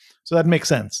so that makes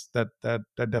sense. That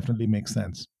definitely makes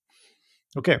sense.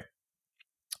 Okay,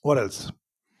 what else?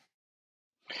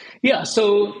 Yeah,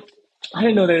 so I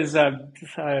don't know. There's I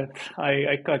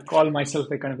call myself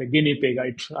a kind of a guinea pig.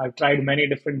 I've tried many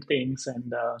different things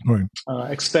and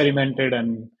experimented,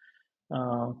 and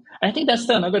I think that's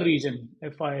another reason.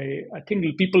 I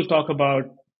think people talk about,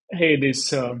 hey,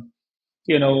 this I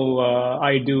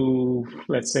do,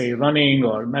 let's say, running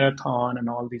or marathon and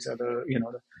all these other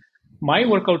my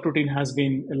workout routine has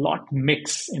been a lot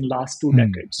mixed in last 2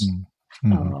 decades.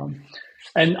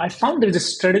 And I found there's a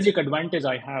strategic advantage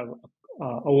I have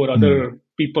over other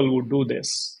people who do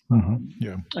this. And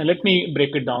let me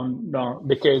break it down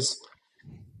because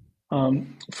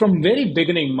from very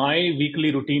beginning, my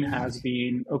weekly routine has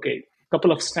been, okay,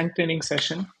 couple of strength training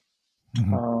session.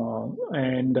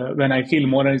 And when I feel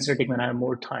more energetic, when I have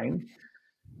more time.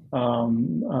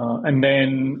 And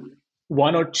then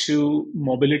one or two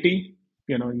mobility,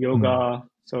 yoga.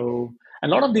 So a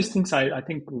lot of these things, I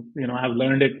think, I have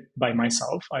learned it by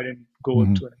myself. I didn't go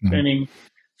Mm-hmm. to a training.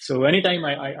 So anytime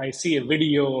I see a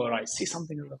video or I see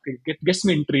something, okay, gets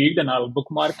me intrigued, and I'll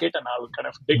bookmark it and I'll kind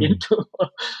of dig Mm-hmm. into.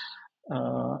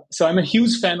 So I'm a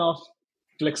huge fan of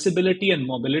flexibility and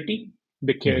mobility,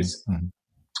 because Mm-hmm.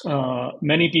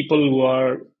 many people who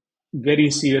are very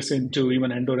serious into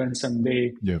even endurance, and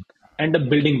they Yeah. end up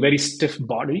building very stiff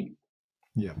body,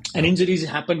 Yeah. and Yeah. injuries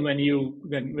happen when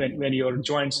your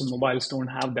joints and mobiles don't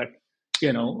have that,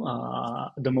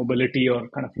 the mobility, or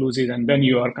kind of loses, and then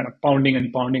you are kind of pounding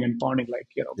and pounding and pounding, like,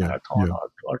 Yeah. marathon Yeah.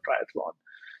 or triathlon.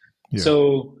 Yeah. So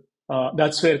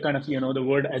that's where kind of, the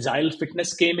word agile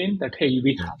fitness came in, that hey,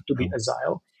 we Yeah. have to be Yeah.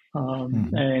 agile.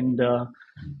 Mm-hmm.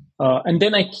 And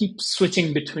then I keep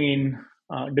switching between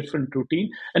different routine,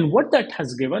 and what that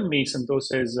has given me,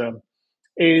 Santosh,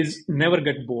 is never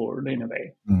get bored in a way,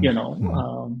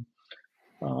 Mm-hmm.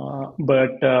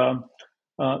 but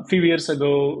a few years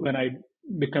ago, when I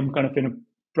become kind of in a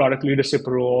product leadership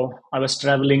role, I was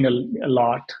traveling a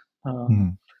lot. Mm-hmm.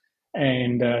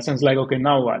 And so it's like, okay,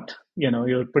 now what?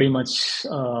 You're pretty much,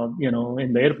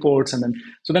 in the airports. And then,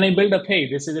 so then I build up, hey,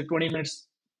 this is a 20 minutes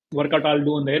workout I'll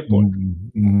do in the airport. Mm-hmm.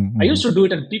 I Mm-hmm. used to do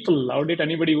it and people loved it.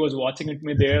 Anybody who was watching it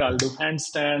me there, I'll do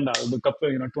handstand, I'll do couple,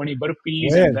 20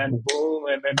 burpees, Where? and then boom,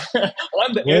 and then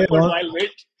on the Where airport while wait.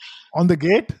 on the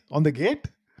gate? On the gate?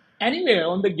 Anyway,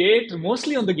 on the gate,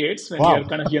 mostly on the gates, when you're Wow.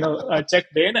 kind of,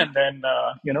 checked in, and then,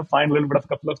 find a little bit of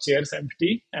couple of chairs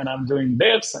empty, and I'm doing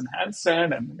dips and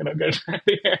handstand, and, get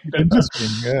ready. And then, Interesting.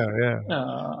 Yeah.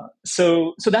 Yeah.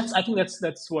 so I think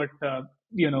that's what,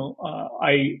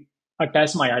 I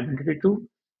attach my identity to,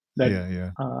 that, Yeah.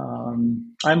 Yeah.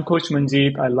 I'm Coach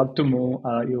Manjeet. I love to move.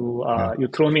 Yeah. You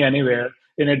throw me anywhere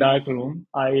in a dark room.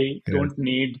 I Yeah. don't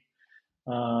need,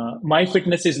 my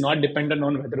fitness is not dependent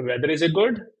on whether weather is a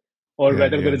good, or Yeah.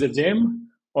 whether there Yeah. is a gym,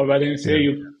 or whether you say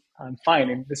Yeah. I'm fine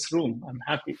in this room. I'm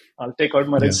happy. I'll take out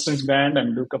my Yeah. resistance band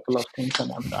and do a couple of things,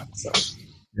 and I'm done. So,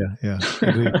 Yeah, yeah,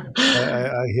 agreed.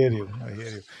 I hear you. I hear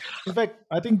you. In fact,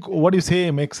 I think what you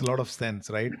say makes a lot of sense,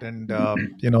 right? And I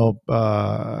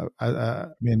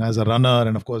mean, as a runner,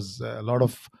 and of course, a lot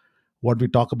of what we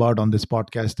talk about on this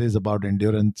podcast is about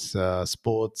endurance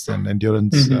sports and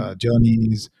endurance mhm.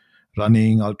 journeys,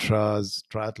 running, ultras,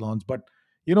 triathlons. But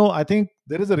I think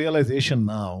there is a realization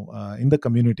now in the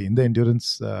community, in the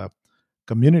endurance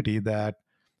community, that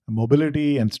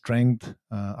mobility and strength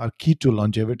are key to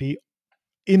longevity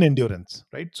in endurance,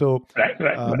 right? So Right,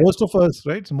 right, right. most of us,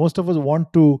 right? So most of us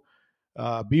want to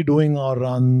be doing our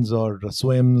runs or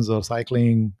swims or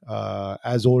cycling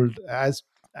as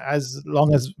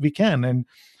long as we can, and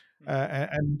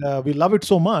we love it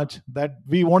so much that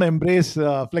we want to embrace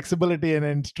flexibility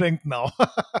and strength now.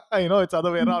 It's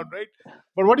other way around, right?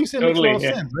 But what you say makes a lot Totally, of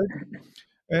yeah. sense, right?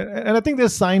 And I think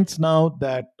there's science now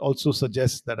that also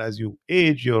suggests that as you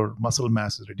age, your muscle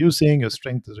mass is reducing, your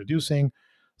strength is reducing.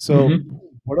 So Hmm.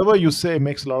 whatever you say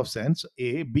makes a lot of sense.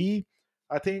 A, B,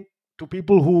 I think to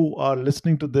people who are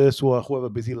listening to this, who have a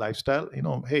busy lifestyle,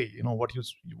 hey,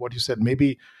 what you said,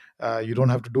 maybe you don't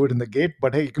have to do it in the gate,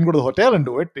 but hey, you can go to the hotel and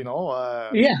do it, Yeah,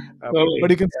 but you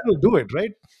totally. can still do it,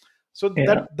 right? So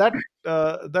Yeah.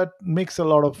 that makes a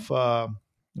lot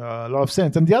of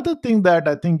sense. And the other thing that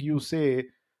I think you said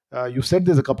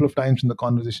this a couple of times in the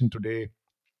conversation today,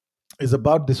 is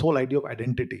about this whole idea of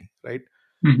identity, right?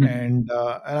 Hmm. And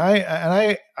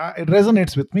it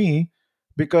resonates with me,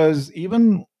 because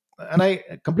even, and I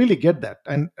completely get that,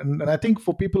 and I think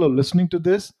for people who are listening to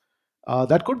this,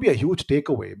 that could be a huge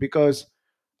takeaway, because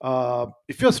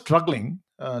if you're struggling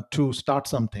to start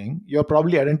something, you're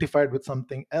probably identified with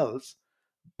something else.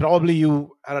 Probably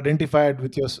you are identified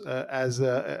with your as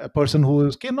a person who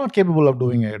is not capable of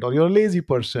doing it, or you're a lazy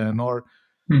person, or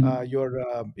Hmm. you're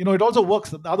it also works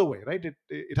the other way, right?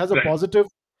 It has a Right, positive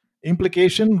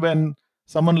implication when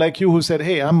someone like you, who said,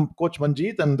 hey, I'm Coach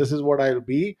Manjeet and this is what I'll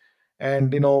be,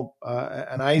 and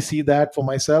and I see that for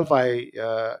myself. I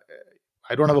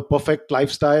don't have a perfect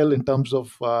lifestyle in terms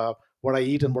of what I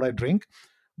eat and what I drink,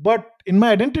 but in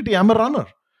my identity, I'm a runner.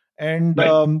 And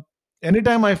right.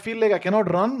 anytime I feel like I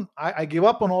cannot run, I give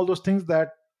up on all those things that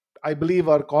I believe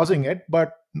are causing it.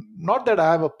 But not that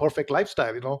I have a perfect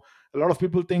lifestyle. A lot of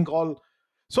people think all.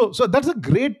 So that's a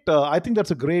great. I think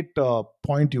that's a great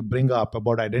point you bring up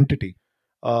about identity.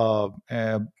 Uh,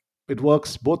 uh, it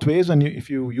works both ways, and if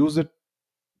you use it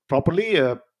properly,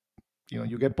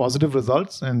 you get positive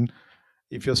results. And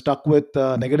if you're stuck with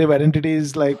negative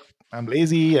identities like, I'm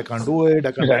lazy, I can't do it,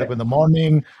 I can't get Right. up in the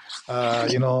morning,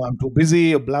 I'm too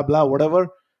busy, blah blah, whatever,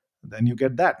 then you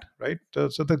get that, right?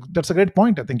 That's a great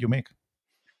point I think you make.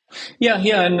 Yeah,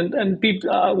 yeah, and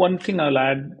people. One thing I'll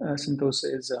add, Santosh,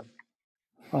 is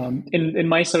In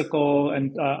my circle,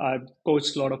 and I've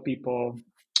coached a lot of people.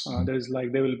 There's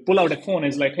like they will pull out a phone.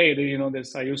 It's like, hey,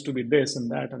 this I used to be this and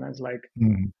that, and I was like,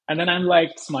 Mm. and then I'm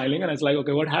like smiling, and I was like,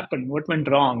 okay, what happened? What went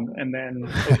wrong? And then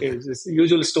okay, this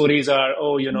usual stories are,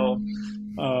 oh,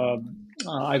 uh,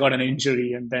 I got an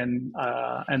injury, and then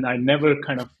and I never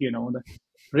kind of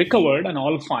recovered, and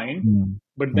all fine. Mm.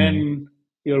 But Mm. then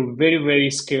you're very very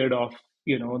scared of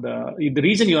the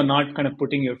reason you're not kind of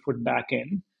putting your foot back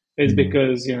in is Mm.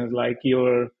 because like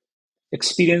your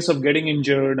experience of getting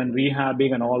injured and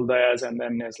rehabbing and all that, and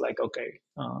then it's like okay,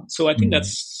 so I think Mm.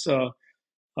 that's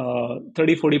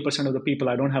 30-40% of the people.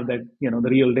 I don't have that the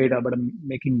real data, but I'm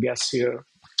making guess here.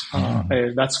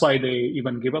 That's why they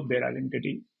even give up their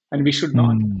identity, and we should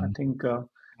not. I Mm. think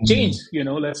change.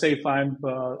 Mm. Let's say if I'm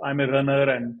a runner,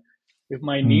 and if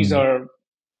my knees Mm. are,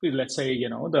 let's say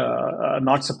the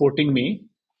not supporting me,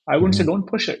 I wouldn't say Mhm. don't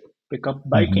push it. Pick up Mhm.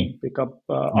 biking, pick up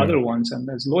Yeah. other ones, and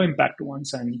there's low impact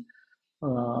ones. And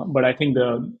but I think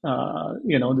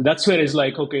that's where it's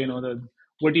like okay,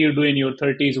 what do you do in your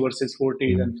 30s versus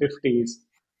 40s Mhm. and 50s?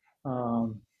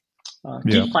 Um, Yeah.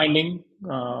 keep finding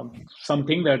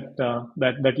something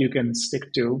that you can stick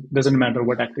to. Doesn't matter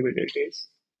what activity it is.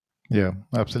 Yeah.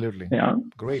 Absolutely. Yeah.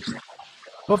 Great.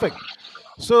 Perfect.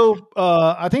 So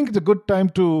I think it's a good time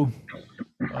to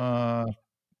uh,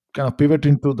 kind of pivot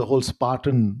into the whole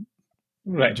Spartan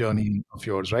Right. journey of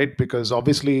yours, right? Because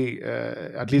obviously,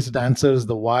 at least it answers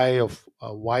the why of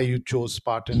why you chose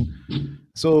Spartan.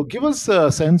 So give us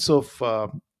a sense of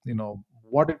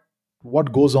what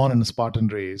what goes on in a Spartan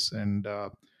race, and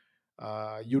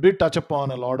you did touch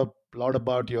upon a lot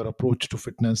about your approach to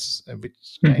fitness,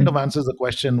 which kind of Mhm. answers the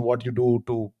question what you do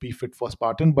to be fit for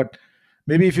Spartan. But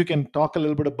maybe if you can talk a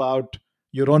little bit about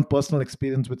your own personal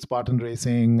experience with Spartan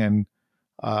racing, and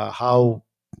how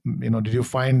did you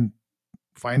find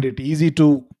it easy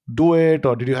to do it,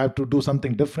 or did you have to do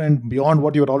something different beyond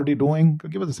what you were already doing?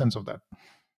 Give us a sense of that.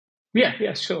 Yeah.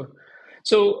 Yeah. Sure.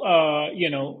 So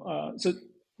so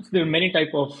there are many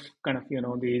type of kind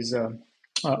of these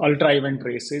ultra event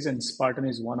races, and Spartan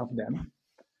is one of them.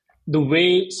 The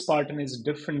way Spartan is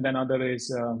different than other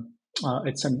is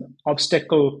it's an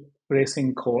obstacle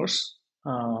racing course.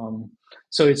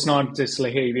 So it's not just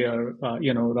like hey we are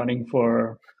running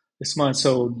for this month.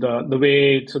 So the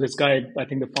way so this guy I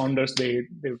think the founders they're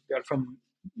from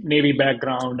Navy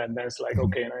background, and there's like Mhm.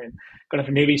 okay kind of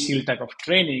a Navy SEAL type of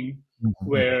training Mhm.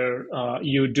 where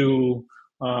you do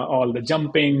all the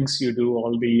jumpings, you do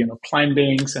all the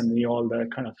climbings, and all the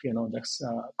kind of this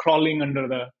crawling under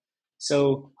the.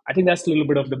 So I think that's a little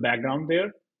bit of the background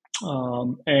there,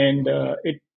 and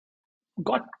it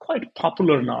got quite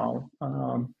popular now.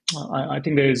 I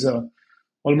think there is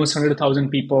almost 100,000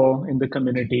 people in the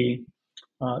community.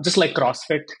 Just like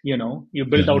CrossFit, you Yeah,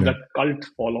 build out yeah. that cult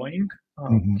following.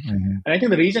 Mhm. Mhm. And I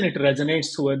think the reason it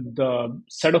resonates with the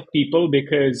set of people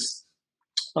because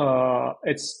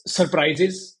it's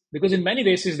surprises. Because in many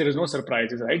races there is no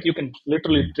surprises, right? You can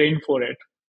literally Mhm. train for it.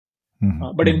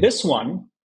 Mhm. But in Mhm. this one,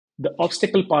 the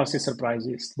obstacle pass is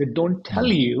surprises. They don't tell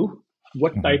Mhm. you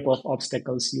what Mhm. type of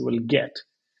obstacles you will get.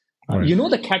 Right.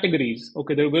 The categories.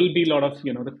 Okay, there will be a lot of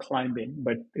the climbing,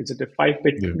 but is it a 5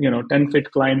 feet, Yeah. 10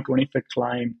 feet climb, 20 feet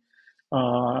climb?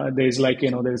 There's like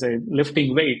there's a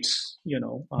lifting weights.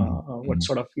 Mhm. What Mhm.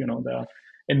 sort of the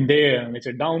in there? Is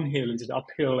it downhill? Is it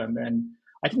uphill? And then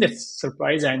I think that's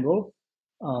surprise angle.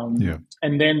 Yeah.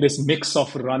 And then this mix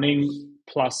of running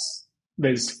plus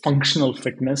there's functional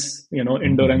fitness, Mhm.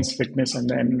 endurance fitness, and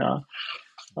then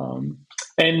um,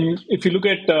 and if you look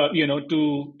at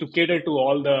to cater to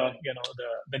all the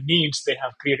the needs, they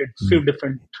have created few Mhm.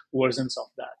 different versions of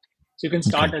that. So you can Okay.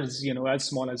 start as as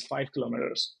small as 5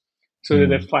 kilometers. So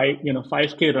there's a Mhm.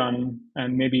 5K run, and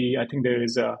maybe I think there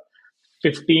is a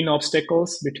 15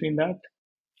 obstacles between that.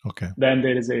 Okay. Then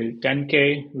there is a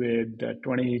 10K with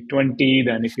 2020.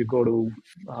 Then if you go to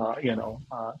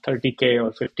 30K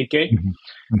or 50K, Mhm.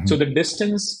 so Mhm. the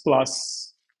distance plus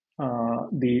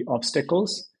the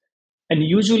obstacles, and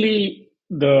usually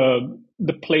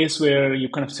the place where you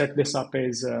kind of set this up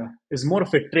is more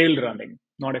of a trail running,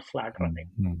 not a flat running.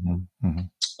 Mhm. Mhm.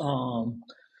 Um,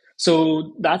 so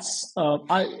that's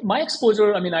my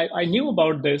exposure. I mean, I knew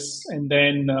about this, and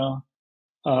then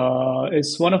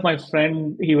it's one of my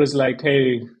friend. He was like,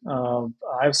 "Hey,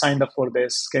 I've signed up for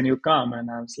this. Can you come?"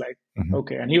 And I was like, Mhm.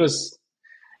 "Okay." And he was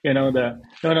the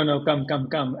no no no come come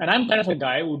come, and I'm kind of a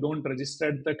guy who don't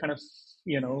register the kind of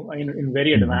in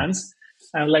very Mhm. advance.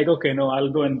 I'm like okay, no,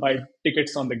 I'll go and buy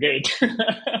tickets on the gate. Yeah,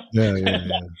 And yeah, yeah.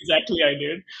 that's exactly I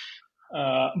did.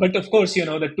 But of course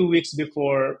the 2 weeks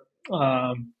before,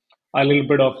 a little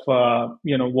bit of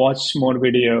watch more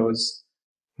videos,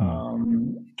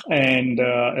 And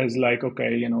is like,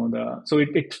 okay, so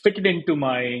it fitted into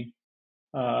my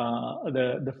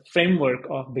the framework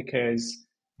of, because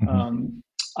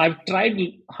I've tried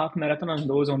half marathon, and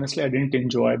those honestly I didn't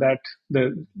enjoy that,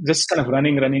 the just kind of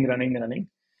running. And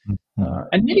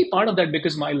maybe part of that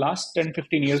because my last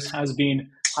 10-15 years has been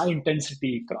high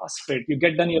intensity CrossFit. You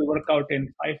get done your workout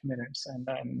in 5 minutes, and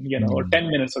then, or 10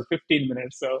 minutes or 15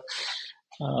 minutes. So,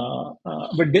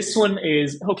 but this one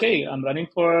is okay. I'm running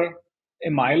for a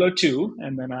mile or two,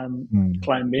 and then I'm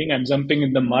climbing, I'm jumping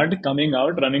in the mud, coming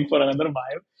out, running for another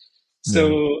mile.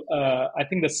 So I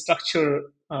think the structure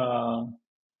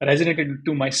resonated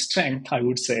to my strength, I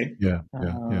would say.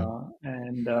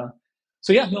 And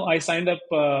so no, I signed up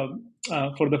for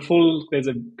the full. There's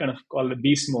a kind of called a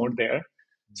beast mode there,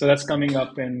 so that's coming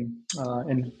up in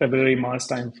February, March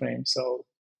time frame. So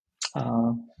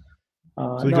So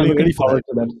no, you're I'm getting looking ready for forward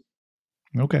that. to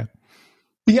that. Okay.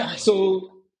 Yeah. So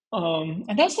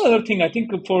and that's the other thing. I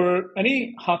think for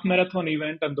any half marathon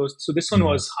event and those, so this one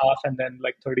was half and then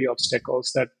like 30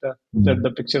 obstacles, that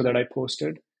the picture that I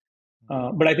posted.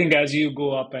 But I think as you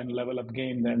go up and level up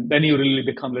game, then you really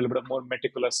become a little bit more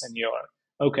meticulous in your,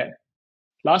 okay,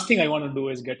 last thing I want to do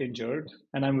is get injured.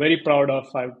 And I'm very proud of,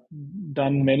 I've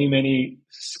done many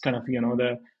kind of,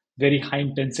 the very high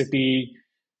intensity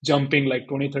jumping, like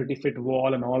 20-30 feet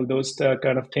wall and all those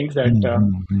kind of things that,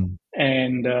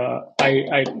 and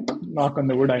I knock on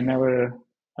the wood, I never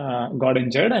got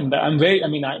injured. And I'm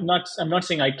not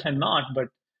saying I cannot, but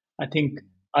I think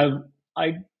I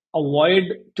avoid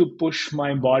to push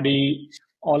my body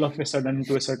all of a sudden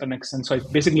to a certain extent. So I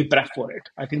basically prep for it.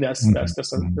 I think that's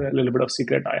the little bit of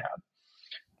secret I have.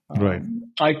 Right.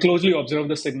 I closely observe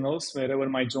the signals wherever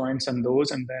my joints and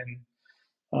those, and then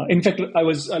in fact,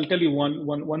 I'll tell you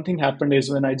one thing happened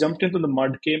is when I jumped into the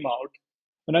mud, came out,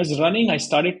 when I was running, I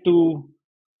started to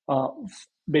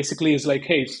basically, it's like,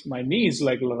 hey, my knees,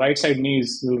 like right side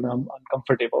knees,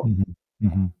 uncomfortable.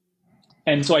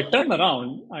 And so I turned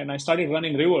around and I started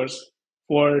running reverse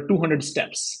for 200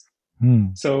 steps.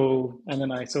 So, and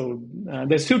then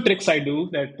there's a few tricks I do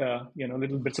that,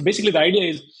 little bit. So basically the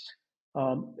idea is,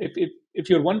 if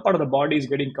your one part of the body is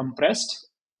getting compressed,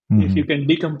 if you can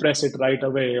decompress it right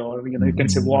away, or, you can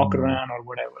say walk, run, or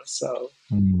whatever. So,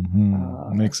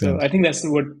 Makes sense. I think that's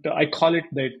what I call it,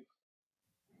 that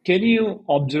can you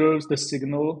observe the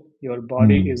signal your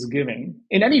body is giving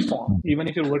in any form, even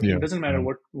if you're working, it doesn't matter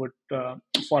what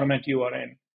format you are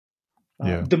in.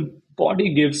 The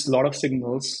body gives a lot of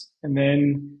signals, and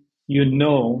then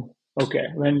okay,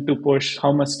 when to push,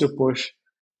 how much to push.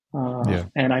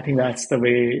 And I think that's the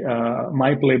way,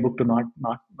 my playbook to not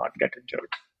get injured.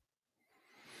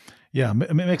 Yeah,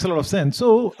 it makes a lot of sense.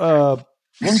 So one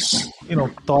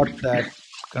thought that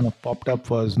kind of popped up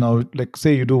was, now, like,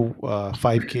 say you do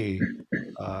 5K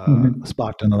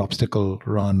Spartan or obstacle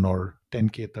run, or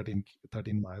 10K, 13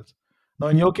 miles. Now,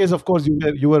 in your case, of course,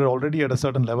 you were already at a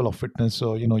certain level of fitness,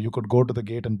 so you could go to the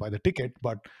gate and buy the ticket.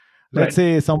 But let's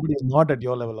say somebody is not at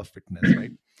your level of fitness,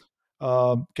 right?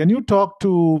 Can you talk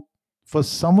to, for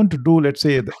someone to do, let's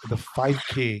say, the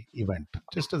 5K event,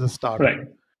 just as a starter?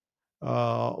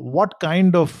 What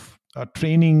kind of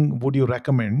training would you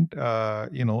recommend?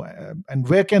 And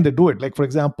where can they do it? Like, for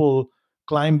example,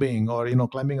 climbing, or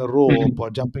climbing a rope, or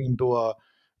jumping into a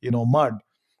mud.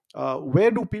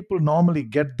 Where do people normally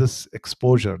get this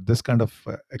exposure, this kind of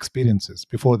experiences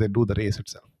before they do the race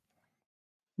itself?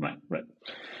 Right.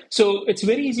 So it's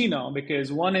very easy now,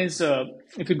 because one is,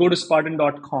 if you go to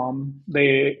Spartan.com,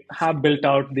 they have built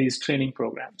out these training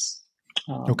programs.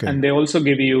 And they also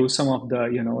give you some of the,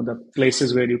 the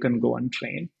places where you can go and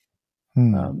train.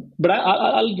 But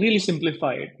I'll really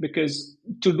simplify it, because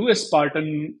to do a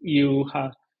Spartan, you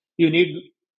need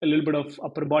a little bit of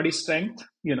upper body strength.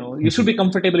 You should be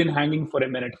comfortable in hanging for a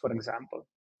minute, for example.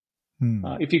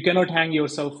 If you cannot hang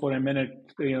yourself for a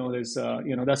minute, there's,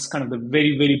 that's kind of the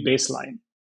very, very baseline.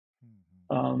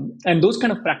 And those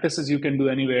kind of practices you can do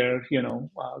anywhere,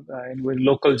 with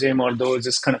local gym, or those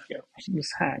just kind of,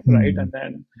 just hang, right? And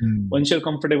then once you're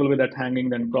comfortable with that hanging,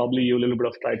 then probably you a little bit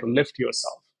of try to lift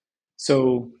yourself.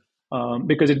 So,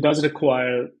 because it does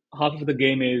require, half of the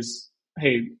game is,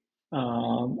 hey,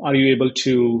 are you able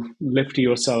to lift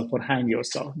yourself or hang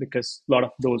yourself? Because a lot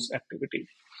of those activities.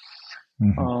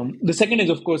 The second is,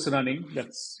 of course, running.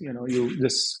 That's, you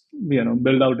just,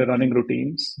 build out the running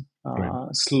routines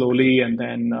slowly. And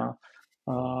then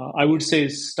I would say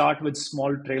start with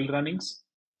small trail runnings.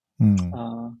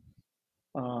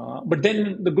 But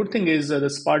then the good thing is, the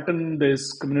Spartan,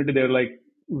 this community, they're like,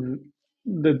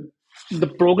 the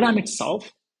program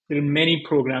itself there are many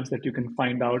programs that you can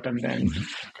find out, and then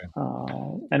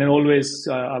always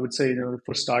I would say,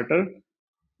 for starter,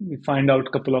 you find out a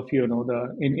couple of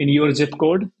in your zip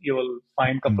code, you will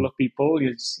find a couple of people,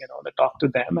 that talk to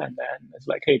them, and then it's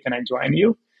like, hey, can I join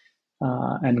you,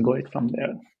 and go it from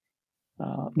there.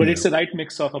 But it's the right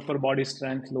mix of upper body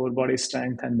strength, lower body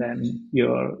strength, and then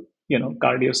your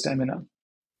cardio stamina.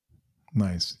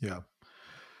 Nice. Yeah.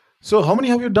 So how many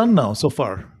have you done now so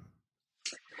far?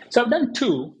 So I've done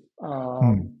 2.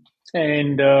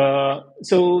 And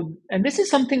this is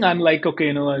something I'm like, okay,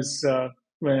 as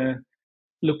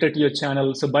looked at your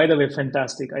channel. So by the way,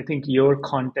 fantastic. I think your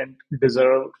content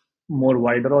deserve more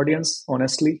wider audience,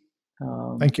 honestly.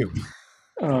 Thank you.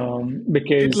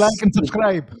 Because hit like and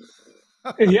subscribe.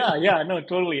 yeah, no,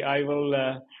 totally. I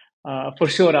will, for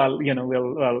sure.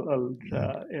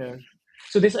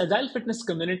 So this Agile Fitness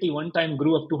community one time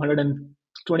grew up to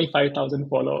 125,000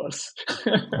 followers.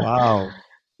 Wow.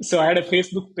 So I had a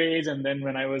Facebook page, and then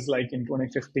when I was like in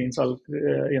 2015, so I'll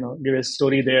give a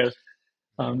story there.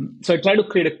 So I tried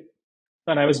to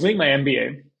and I was doing my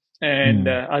MBA, and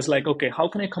I was like, okay, how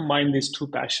can I combine these 2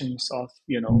 passions of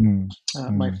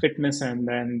my fitness, and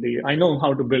then I know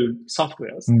how to build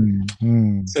softwares.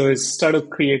 So I started to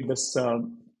create this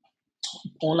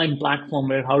online platform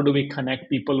where how do we connect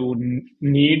people who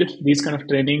need these kind of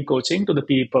training coaching to the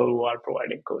people who are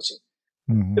providing coaching.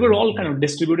 They were all kind of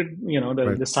distributed,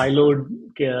 the siloed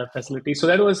care facility. So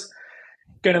that was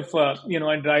kind of, I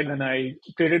tried, and I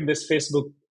created this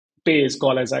Facebook page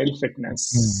called Agile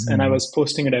Fitness, and I was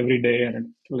posting it every day, and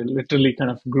it literally kind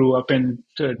of grew up in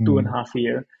 2.5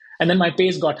 years. And then my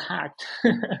page got hacked.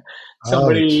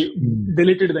 Somebody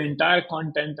deleted the entire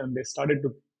content, and they started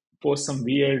to post some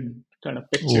weird kind of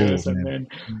pictures. And then,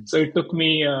 so it took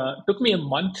me a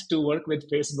month to work with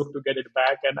Facebook to get it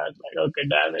back. And I was like, okay,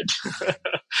 damn it.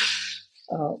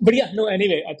 But yeah, no,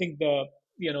 anyway, I think the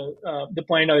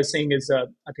point I was saying is, I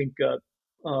think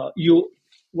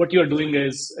what you're doing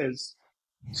is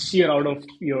sheer out of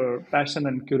your passion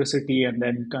and curiosity, and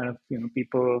then kind of,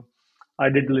 people, I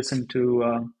did listen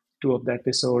to 2 of the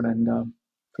episode, and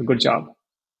a good job.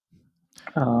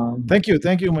 Thank you,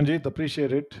 Manjeet.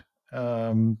 Appreciate it.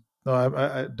 No,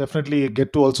 I definitely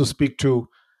get to also speak to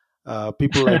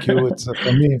people like you. It's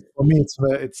for me,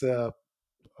 it's a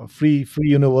free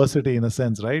university in a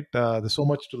sense, right? There's so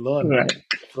much to learn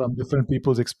from different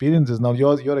people's experiences. Now,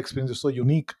 your experience is so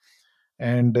unique,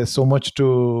 and there's so much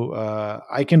to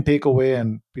I can take away,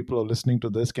 and people who are listening to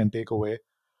this can take away.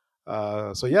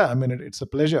 So yeah, I mean, it's a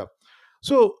pleasure.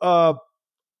 So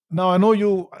now I know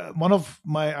you.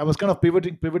 I was kind of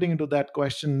pivoting into that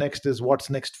question. Next is what's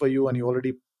next for you, and you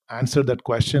already answered that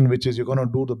question, which is you're going to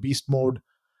do the beast mode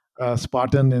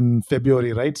Spartan in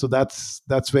February, right? So that's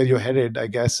where you're headed, I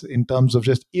guess, in terms of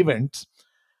just events,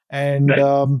 and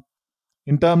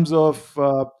in terms of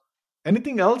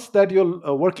anything else that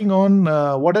you're working on.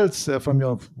 What else from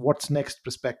your what's next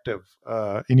perspective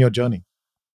in your journey?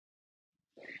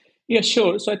 Yeah,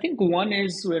 sure. So I think one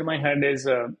is where my head is,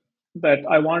 that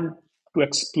I want to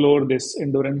explore this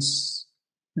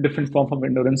different form of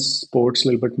endurance sports a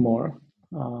little bit more.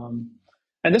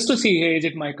 And just to see, hey, is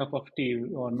it my cup of tea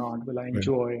or not? Will I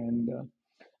enjoy?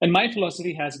 And my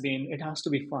philosophy has been, it has to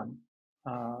be fun.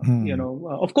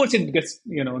 Of course, it gets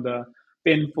the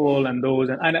painful and those,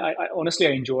 and I honestly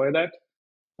I enjoy that.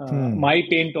 My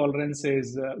pain tolerance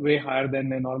is way higher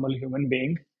than a normal human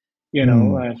being.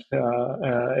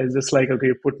 It's just like,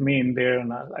 okay, put me in there,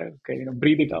 and I'm like, okay,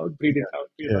 breathe it out.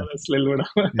 That's a little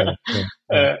bit.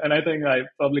 And I think I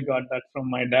probably got that from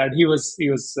my dad. He was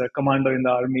a commander in the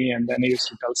army, and then he used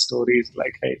to tell stories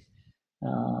like, hey,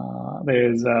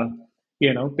 there's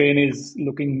pain is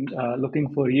looking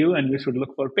for you, and you should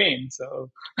look for pain. So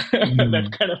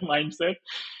that kind of mindset.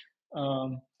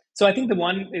 So I think the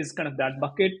one is kind of that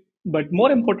bucket. But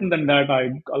more important than that,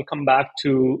 I'll come back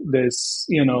to this,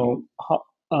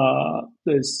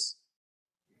 this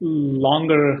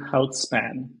longer health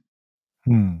span.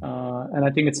 And I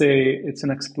think it's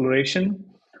an exploration.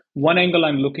 One angle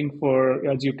I'm looking for,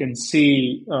 as you can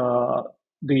see,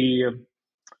 the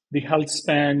health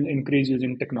span increase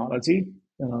using technology.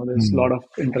 There's a lot of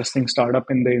interesting startup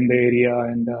in the area,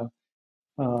 and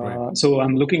so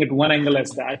I'm looking at one angle as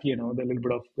that, the little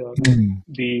bit of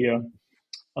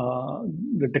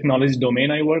the technology domain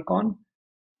I work on,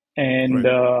 and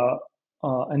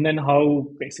then how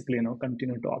basically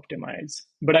continue to optimize.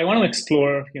 But I want to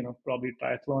explore probably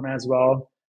triathlon as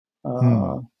well.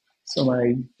 So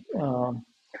my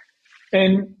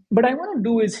but I want to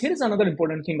do is, here's another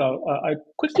important thing I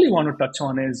quickly want to touch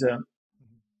on is as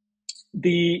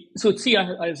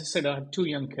I said, I have 2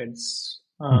 young kids.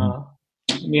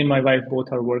 me and my wife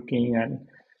both are working, and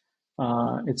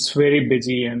it's very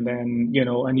busy. And then,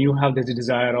 and you have this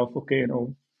desire of, okay,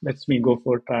 let's me go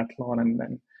for triathlon. And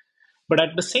then, but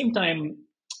at the same time,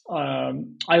 I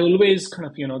always kind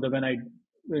of,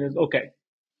 okay,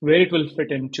 where it will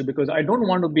fit into, because I don't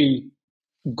want to be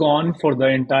gone for the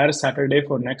entire Saturday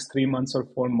for next 3 months or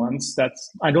 4 months.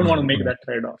 I don't want to make that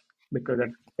trade-off, because at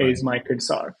age my kids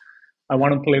are. I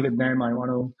want to play with them. I want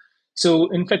to. So,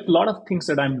 in fact, a lot of things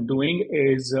that I'm doing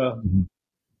is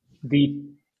the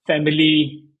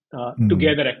family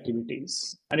together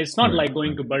activities, and it's not like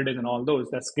going to birthdays and all those.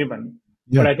 That's given.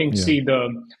 But I think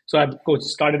so I've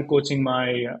started coaching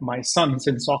my sons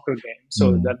in soccer games.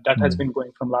 So that has been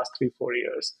going from last 3-4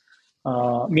 years.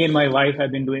 Me and my wife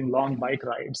have been doing long bike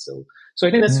rides. So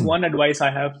I think that's one advice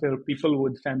I have for people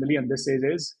with family on this age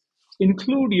is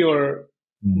include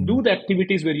do the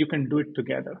activities where you can do it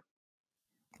together.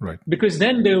 Right. Because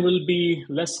then there will be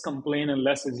less complaint and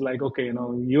less is like, okay,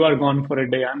 you are gone for a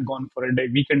day, I'm gone for a day,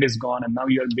 weekend is gone, and now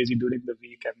you're busy during the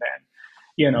week. And then,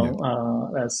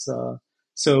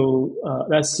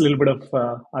 that's a little bit of,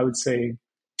 I would say,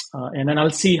 and then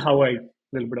I'll see how I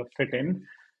little bit of fit in.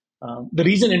 The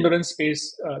reason endurance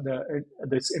space,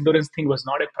 this endurance thing was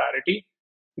not a priority,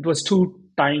 it was too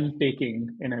time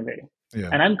taking in a way. Yeah.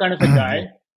 And I'm kind of a guy,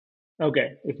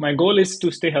 okay, if my goal is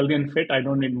to stay healthy and fit, I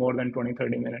don't need more than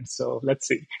 20-30 minutes. So let's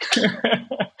see.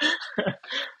 That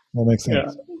makes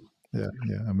sense. Yeah,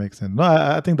 that makes sense. No,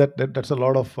 I think that's a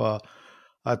lot of,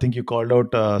 I think you called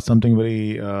out something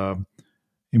very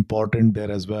important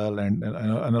there as well. And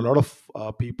a lot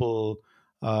of people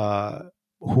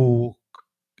who,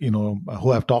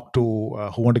 who I've talked to,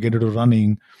 who want to get into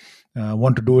running,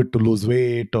 want to do it to lose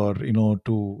weight or,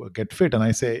 to get fit. And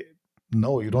I say,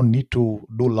 no, you don't need to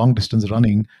do long distance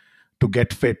running to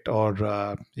get fit or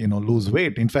lose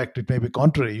weight. In fact, it may be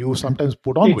contrary. You sometimes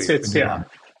put on weight when you run,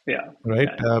 right?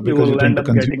 Because you tend to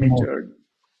consume more.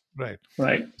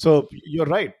 Right. So you're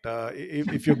right.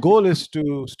 If your goal is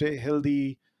to stay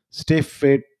healthy, stay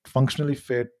fit, functionally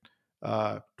fit,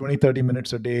 20-30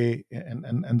 minutes a day,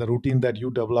 and the routine that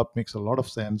you develop makes a lot of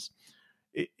sense.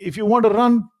 If you want to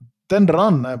run, then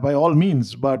run by all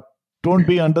means, but don't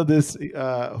be under this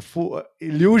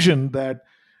illusion that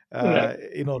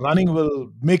running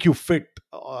will make you fit.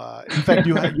 In fact,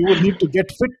 you will need to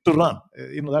get fit to run.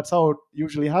 That's how it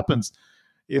usually happens.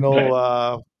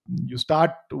 You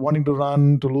start wanting to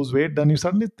run to lose weight, then you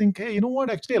suddenly think, hey, you know what?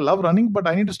 Actually, I love running, but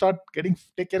I need to start taking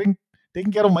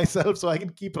care of myself so I can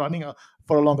keep running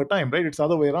for a longer time. Right? It's the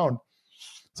other way around.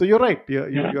 So you're right.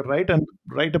 You're right, and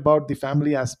right about the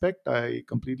family aspect. I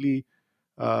completely,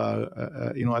 I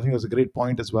think that's a great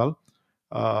point as well.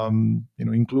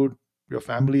 Include your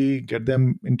family, get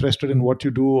them interested in what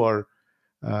you do, or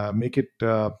make it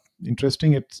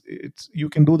interesting. It's you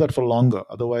can do that for longer.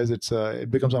 Otherwise, it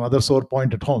becomes another sore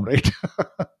point at home, right?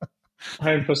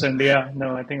 100%. Yeah.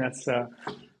 No, I think that's.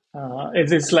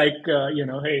 It's like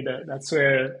hey, that's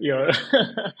where you're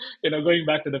going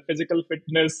back to the physical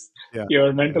fitness,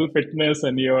 your mental fitness,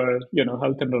 and your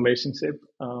health and relationship.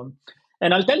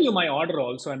 And I'll tell you my order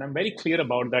also, and I'm very clear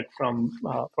about that from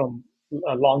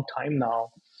a long time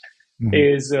now.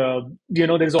 Is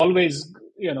there's always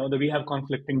that we have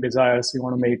conflicting desires. We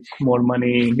want to make more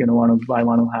money. I want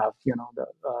to have the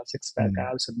six-pack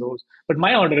abs and those. But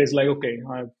my order is like, okay,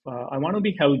 I want to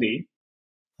be healthy.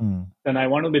 Then I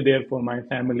want to be there for my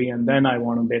family, and then I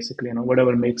want to basically,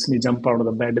 whatever makes me jump out of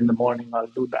the bed in the morning, I'll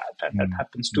do that. And that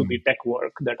happens to be tech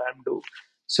work that I'm doing.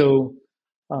 So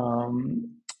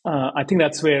I think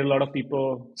that's where a lot of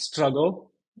people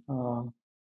struggle.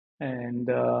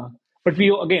 But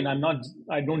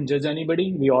I don't judge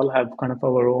anybody. We all have kind of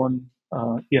our own,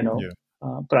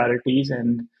 priorities.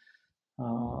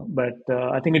 But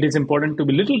I think it is important to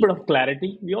be a little bit of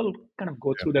clarity. We all kind of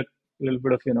go through that little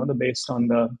bit of, based on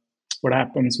what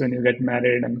happens when you get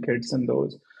married and kids and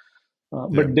those.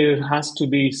 But there has to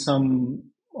be some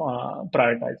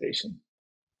prioritization.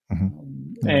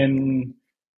 And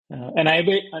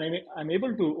I'm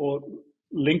able to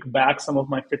link back some of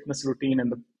my fitness routine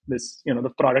and the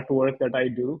product work that I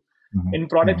do. In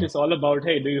product, it's all about,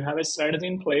 hey, do you have a strategy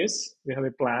in place? Do you have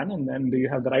a plan? And then do you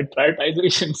have the right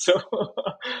prioritization? So,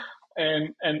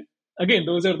 and again,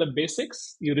 those are the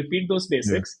basics. You repeat those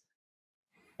basics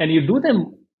and you do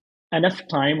them enough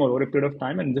time or over a period of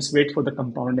time and just wait for the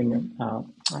compounding,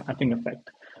 I think, effect.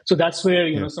 So that's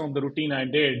where, some of the routine I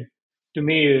did, to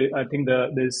me, I think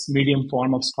this medium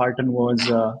form of Spartan was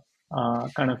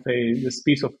kind of this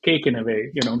piece of cake in a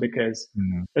way, because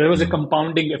there was a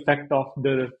compounding effect of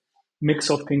the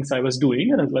mix of things I was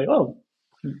doing. And I was like,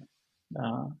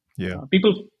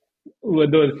 people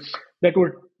that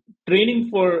were training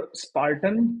for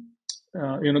Spartan,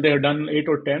 they have done 8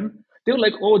 or 10. They were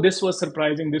like, "Oh, this was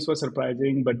surprising. This was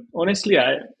surprising." But honestly,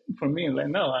 for me, like,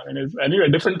 no. I mean, I need a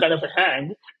different kind of a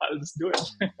hand. I'll just do it.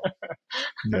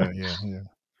 Yeah, yeah, yeah,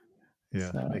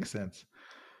 yeah. So, Makes sense.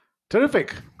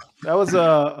 Terrific. That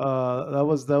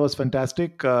was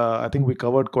fantastic. I think we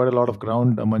covered quite a lot of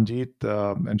ground, Manjeet,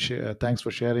 and thanks for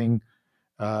sharing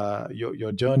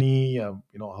your journey.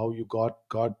 How you got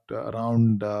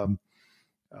around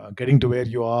getting to where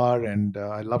you are, and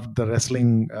I loved the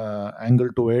wrestling angle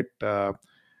to it. So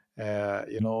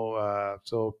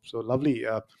lovely.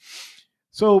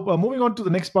 So moving on to the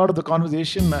next part of the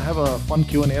conversation, I have a fun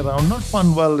Q&A round. Not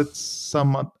fun, well, it's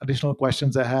some additional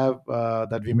questions I have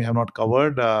that we may have not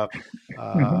covered.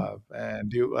 mhm.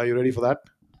 And are you ready for that?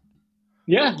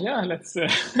 Yeah, yeah. Let's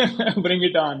bring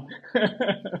it on.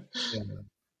 Yeah.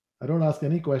 I don't ask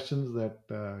any questions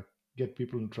that get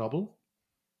people in trouble,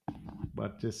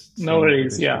 but just No some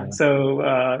worries. Yeah. additional.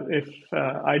 So if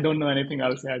I don't know anything,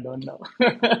 I'll say I don't know.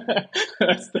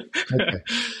 That's the Okay.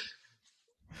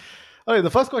 All right.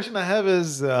 The first question I have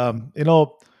is, we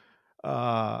all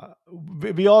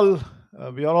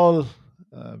we are all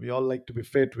we all like to be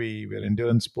fit. We're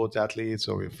endurance sports athletes,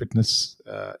 or we're fitness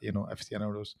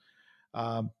aficionados.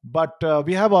 But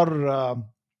we have our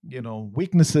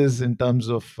weaknesses in terms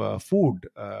of food.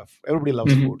 Everybody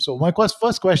loves food. Mhm. So my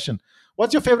first question: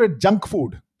 what's your favorite junk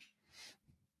food?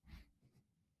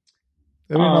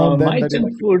 Every now and then My that you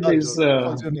like junk to food indulge, is or what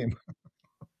calls your name?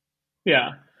 yeah.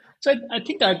 So I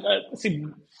think I see,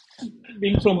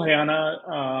 being from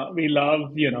Haryana, we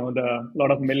love the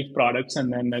lot of milk products,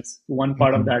 and then that's one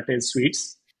part of Mm, that is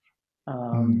sweets.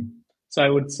 mm, So I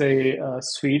would say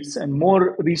sweets, and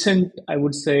more recent, I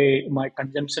would say my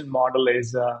consumption model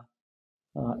is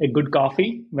a good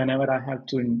coffee. Whenever I have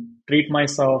to treat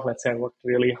myself, let's say I worked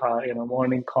really hard,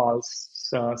 morning calls,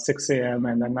 6 a.m.,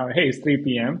 and then now, hey, it's 3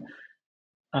 p.m.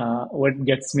 What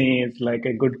gets me is like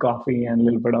a good coffee and a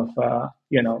little bit of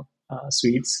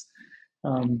sweets.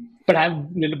 But I have a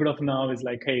little bit of now is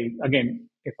like, hey, again,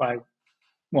 if I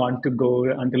want to go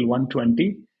until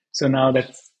 120, so now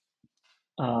that's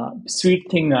sweet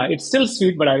thing. It's still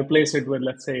sweet, but I replace it with,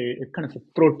 let's say, a kind of a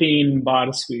protein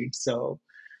bar sweet. So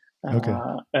okay.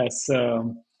 that's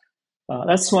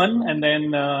one. And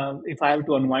then if I have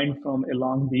to unwind from a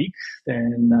long week,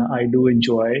 then I do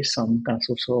enjoy some kind of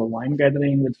social wine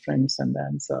gathering with friends. And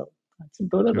then so I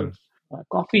think those are the Sure.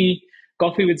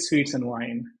 coffee with sweets and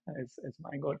wine is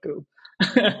my go-to.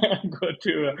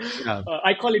 go-to. Yeah.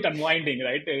 I call it unwinding,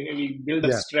 right? We build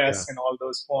up Yeah. stress Yeah. and all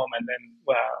those form, and then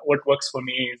what works for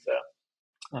me is.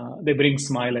 They bring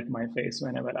smile at my face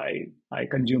whenever I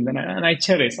consume them, and I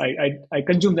cherish. I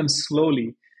consume them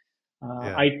slowly.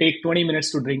 Yeah. I take 20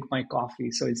 minutes to drink my coffee,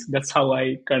 so that's how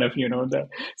I kind of the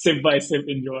sip by sip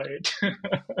enjoy it.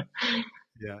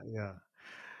 Yeah. Yeah.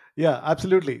 Yeah,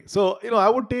 absolutely. So, I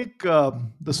would take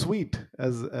the sweet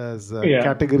as a Yeah.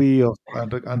 category of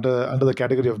under the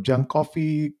category of junk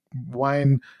coffee,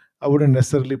 wine. I wouldn't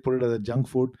necessarily put it as a junk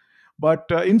food, but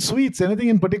in sweets, anything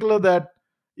in particular that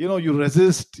you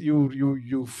resist,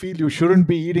 you feel you shouldn't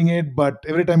be eating it, but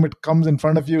every time it comes in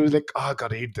front of you, it's like, I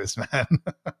gotta eat this, man.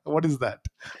 What is that?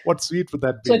 What sweet would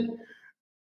that So be?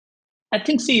 I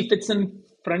think, see, if it's in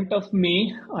front of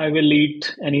me, I will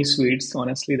eat any sweets.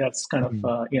 Honestly, that's kind of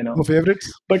Mm. No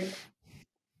favorites? But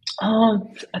uh,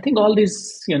 I think all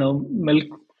these milk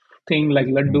thing like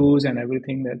Mm. laddus and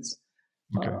everything. That's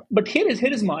Okay. but here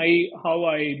is my how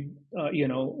I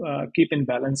keep in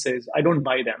balance is I don't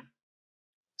buy them.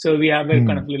 So we have a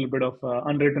kind Mm. of little bit of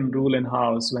unwritten rule in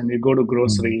house when we go to Mm.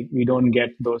 grocery, we don't get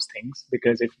those things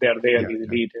because if they're there, Yeah. we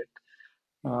will Yeah. eat it.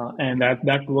 And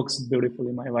that works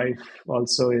beautifully. My wife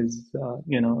also is,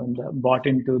 bought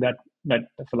into that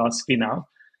philosophy now,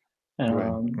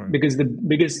 Right. Right. because the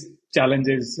biggest challenge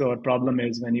is or problem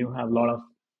is when you have a lot of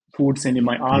foods in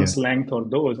my Yeah. arm's length or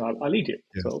those, I'll eat it.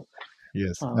 Yes. So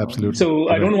Yes. Absolutely. so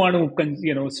I Correct. don't want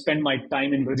to, spend my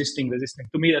time in resisting.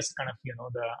 To me, that's kind of,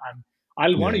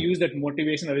 I'll want Yeah. to use that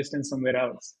motivation or resistance somewhere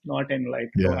else, not in like,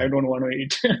 no, Yeah. I don't want to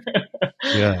eat.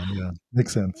 Yeah. Yeah.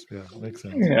 Makes sense. Yeah. Makes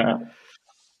sense. Yeah.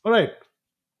 All right.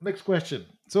 Next question.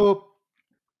 So,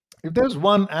 if there's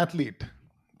one athlete,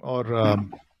 or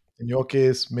in your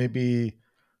case, maybe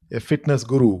a fitness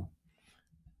guru,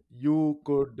 you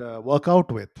could work out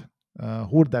with,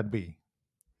 who would that be?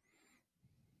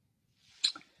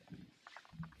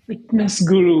 Fitness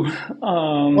guru.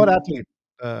 Or athlete?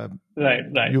 Uh, Right,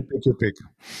 right. you pick. You pick.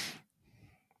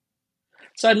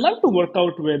 So I'd love to work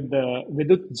out with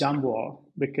Vidut Jambua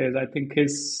because I think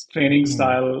his training Hmm.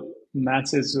 style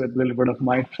matches with a little bit of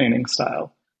my training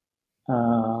style.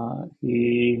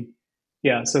 He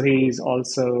yeah, so he's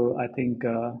also, I think,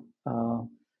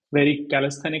 very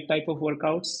calisthenic type of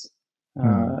workouts,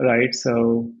 Hmm. right?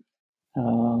 So,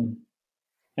 um,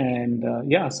 and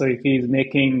yeah, so if he's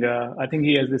making, I think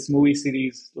he has this movie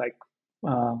series like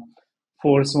uh,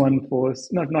 Force One, Force,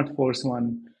 not Force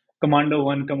One, Commando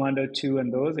One, Commando Two,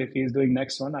 and those. If he's doing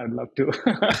next one, I'd love to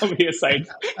be a side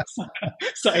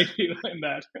hero in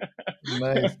that.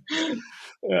 Nice.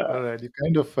 Yeah. All right. You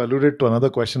kind of alluded to another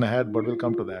question I had, but we'll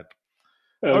come to that.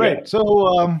 All right. Okay.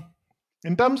 So,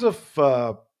 in terms of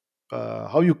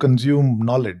how you consume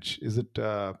knowledge, is it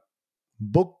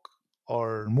book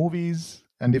or movies?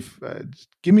 And if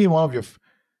give me one of your,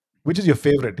 which is your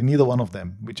favorite in either one of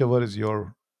them, whichever is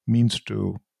your means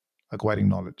to acquiring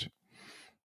knowledge.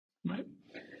 Right.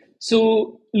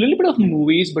 So a little bit of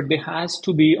movies, but there has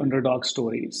to be underdog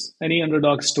stories. Any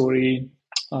underdog story,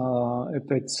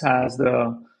 if it has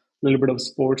the little bit of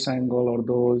sports angle or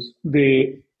those,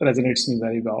 they resonates me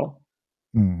very well.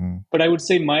 Hmm. But I would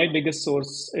say my biggest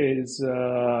source is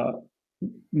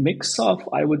mix of,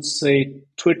 I would say,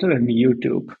 Twitter and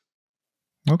YouTube.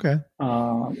 Okay.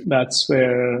 That's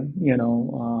where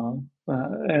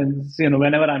and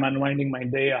whenever I'm unwinding my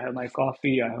day, I have my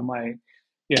coffee, I have my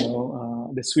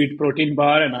the sweet protein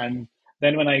bar, and I'm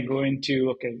then when I go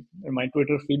into my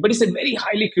Twitter feed, but it's a very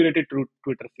highly curated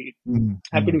Twitter feed.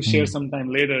 Happy to share Mm-hmm. sometime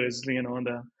later. Is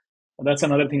the That's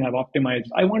another thing I've optimized.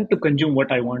 I want to consume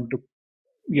what I want to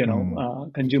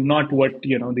consume, not what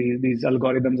these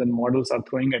algorithms and models are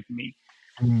throwing at me.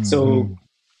 So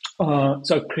Hmm.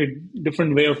 so I create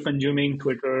different way of consuming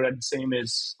Twitter, and same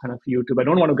as kind of YouTube. I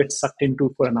don't want to get sucked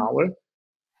into for an hour.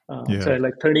 So Yeah. I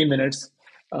like 30 minutes.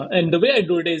 And the way I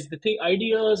do it is the thing,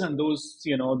 ideas and those,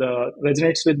 the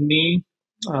resonates with me.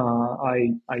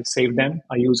 I save them.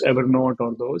 I use Evernote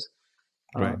or those.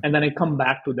 Right. And then I come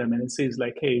back to them and it says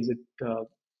like, hey, is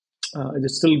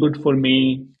it still good for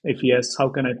me? If yes, how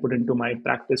can I put into my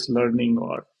practice learning?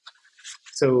 Or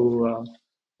so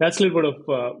that's a little bit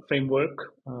of framework,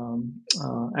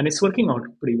 and it's working out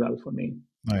pretty well for me.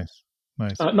 Nice.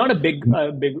 Nice. Not a big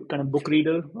kind of book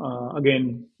reader.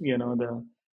 Again, the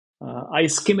I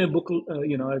skim a book.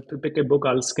 To pick a book,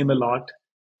 I'll skim a lot.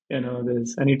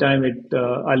 There's anytime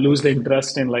I lose the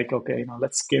interest in like, okay,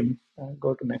 let's skim,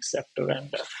 go to next chapter, and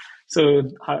so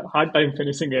hard time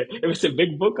finishing it. If it's a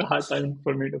big book, a hard time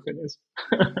for me to finish.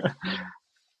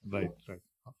 Right. Right.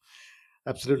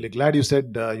 Absolutely. Glad you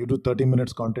said you do 30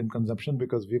 minutes content consumption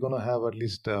because we're going to have at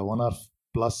least 1 hour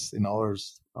plus in our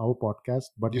podcast.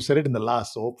 But you said it in the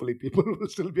last, so hopefully people will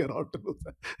still be around to do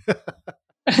that.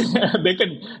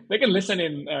 they can listen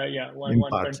in one In one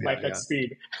parts. point Yeah. five x Yeah.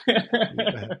 speed.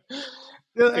 Yeah.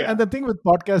 Yeah, Yeah. and the thing with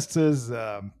podcasts is,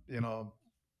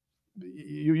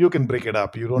 you can break it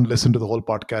up. You don't listen to the whole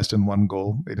podcast in one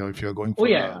go. If you're going Oh for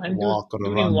yeah, a and walk or a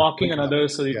during run, walking break and it up.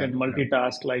 others, so you Yeah. can Yeah.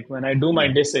 multitask. Like when I do my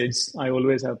Yeah. dishes, I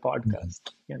always have Mhm. podcast.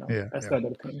 Yeah. That's Yeah. the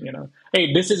other thing.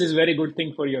 Hey, this is very good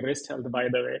thing for your wrist health, by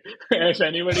the way. If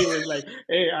anybody was like,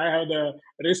 hey, I have the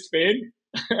wrist pain,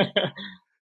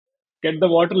 get the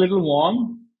water a little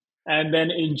warm, and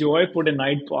then enjoy. Put a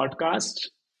night podcast,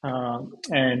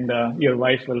 and your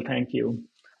wife will thank you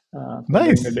for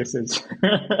doing the Nice. dishes.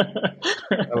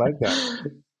 I like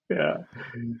that. Yeah.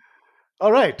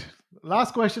 All right.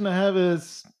 Last question I have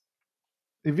is,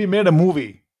 if we made a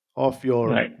movie of your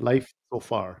Right. life so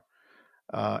far,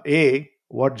 A,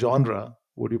 what genre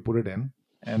would you put it in?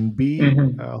 And B,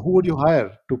 Hmm. who would you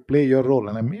hire to play your role?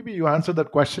 And maybe you answered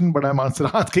that question, but I'm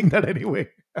asking that anyway.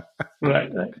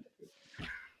 Right. Right.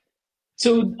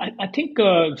 So I think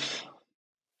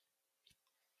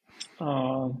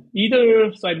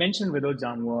either. So I mentioned Vidot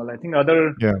Janwal. I think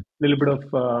other Yeah. little bit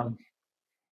of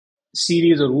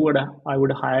series or who I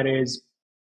would hire is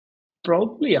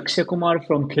probably Akshay Kumar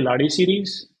from Khiladi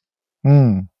series.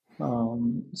 Hmm.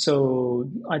 So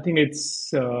I think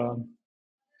it's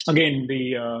again the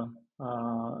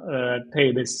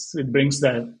hey, this it brings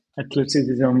that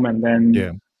athleticism, and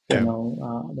Yeah. then Yeah.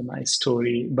 the nice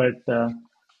story, but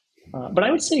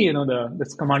I would say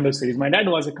this commando series. My dad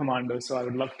was a commando, so I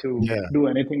would love to Yeah. do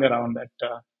anything around that.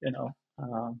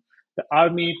 The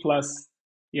army plus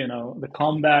the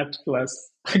combat plus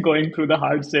going through the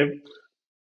hardship,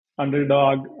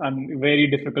 underdog, and very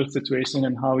difficult situation,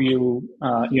 and how you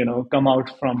come out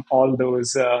from all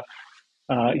those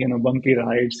bumpy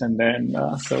rides, and then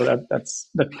so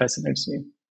that fascinates me.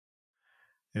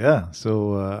 Yeah.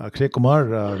 So, Akshay Kumar,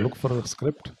 look for a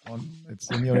script it's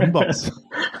in your inbox.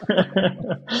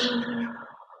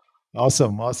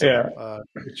 Awesome. Awesome. Yeah.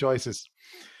 Good choices.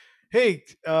 Hey,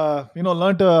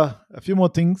 learned a few more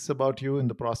things about you in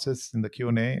the process in the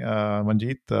Q&A,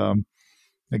 Manjeet.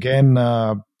 Again,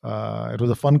 It was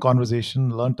a fun conversation,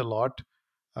 learned a lot.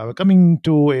 We're coming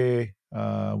to a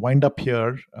wind up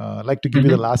here. I'd like to give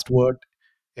you the last word.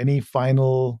 Any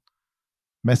final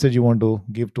message you want to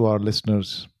give to our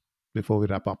listeners before we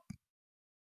wrap up?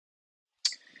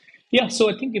 Yeah, so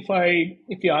I think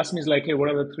if you ask me, it's like, hey, what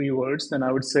are the 3 words? Then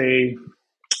I would say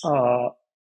uh,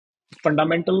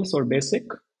 fundamentals or basic.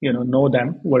 Know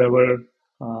them. Whatever.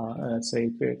 Say,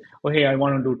 oh hey, I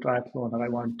want to do triathlon, or I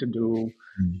want to do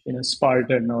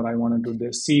Spartan, or I want to do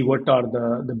this. See what are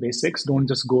the basics. Don't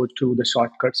just go to the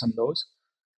shortcuts on those.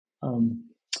 Um,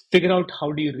 Figure out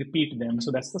how do you repeat them.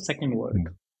 So that's the second word.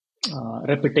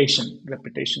 Repetition,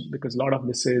 because a lot of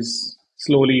this is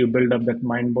slowly you build up that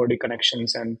mind body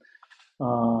connections, and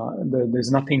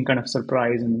there's nothing kind of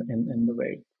surprise in the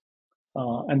way.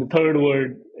 And the third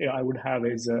word I would have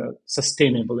is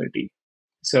sustainability.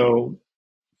 So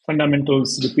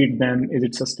fundamentals, repeat them. Is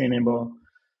it sustainable?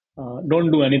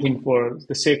 Don't do anything for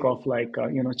the sake of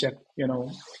check.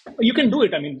 You can do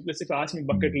it. I mean, let's say if you ask me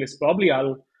bucket list, probably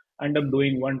I'll end up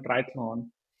doing one triathlon,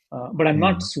 but I'm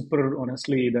not super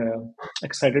honestly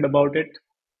excited about it.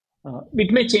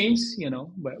 It may change,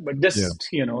 but just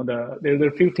there are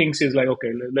a few things is like,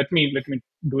 okay, let me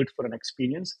do it for an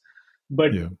experience.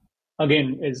 But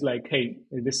again, is like, hey,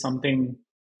 is this something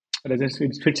that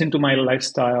it fits into my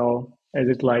lifestyle? Is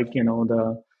it like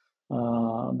the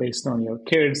based on your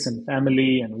kids and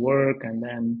family and work, and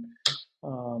then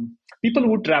people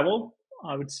who travel?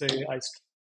 I would say a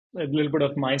little bit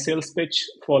of my sales pitch.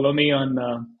 Follow me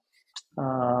on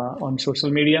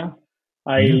social media.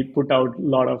 I put out a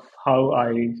lot of how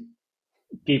I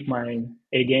keep my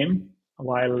A game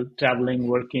while traveling,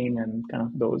 working, and kind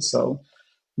of those. So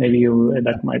maybe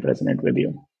that might resonate with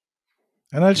you.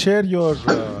 And I'll share your.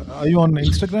 Are you on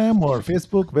Instagram or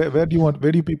Facebook? Where do you want?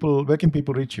 Where can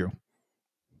people reach you?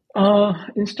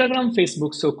 Instagram,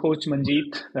 Facebook. So Coach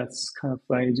Manjeet. That's kind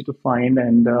of easy to find,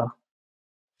 and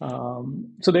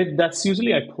so that's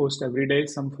usually I post every day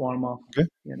some form of Okay.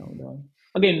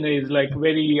 Again, it's like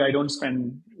very. I don't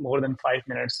spend more than 5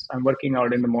 minutes. I'm working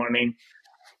out in the morning.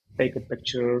 Take a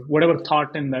picture. Whatever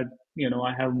thought in that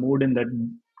I have mood in that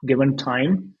given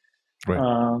time. Right.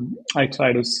 I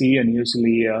try to see, and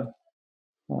usually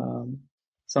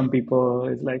some people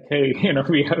is like, hey,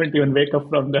 we haven't even wake up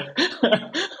from the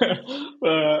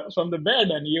from the bed,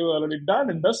 and you already done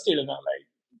and dusted, and I'm like,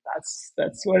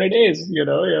 that's what it is,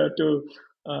 to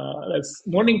that's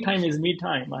morning time is me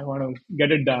time. I want to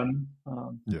get it done.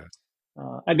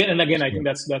 Again and again, I think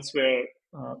that's where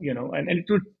and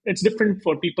it's different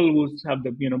for people who have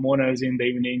the more energy in the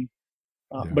evening.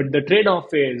 But the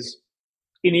trade-off is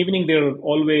in evening there are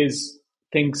always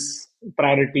things,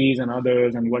 priorities and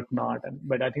others and whatnot,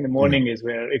 but I think the morning is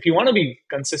where if you want to be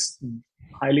consistent,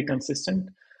 highly consistent,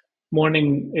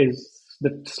 morning is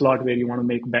the slot where you want to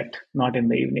make bet, not in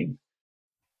the evening.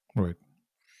 Right.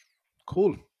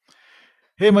 Cool.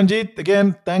 Hey Manjeet,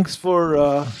 again, thanks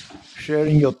for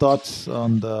sharing your thoughts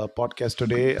on the podcast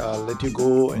today. I'll let you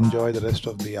go enjoy the rest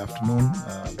of the afternoon.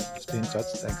 Stay in touch.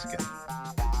 Thanks again.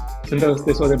 Santosh,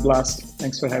 this was a blast.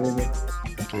 Thanks for having me.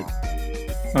 Thank you.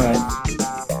 All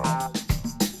right.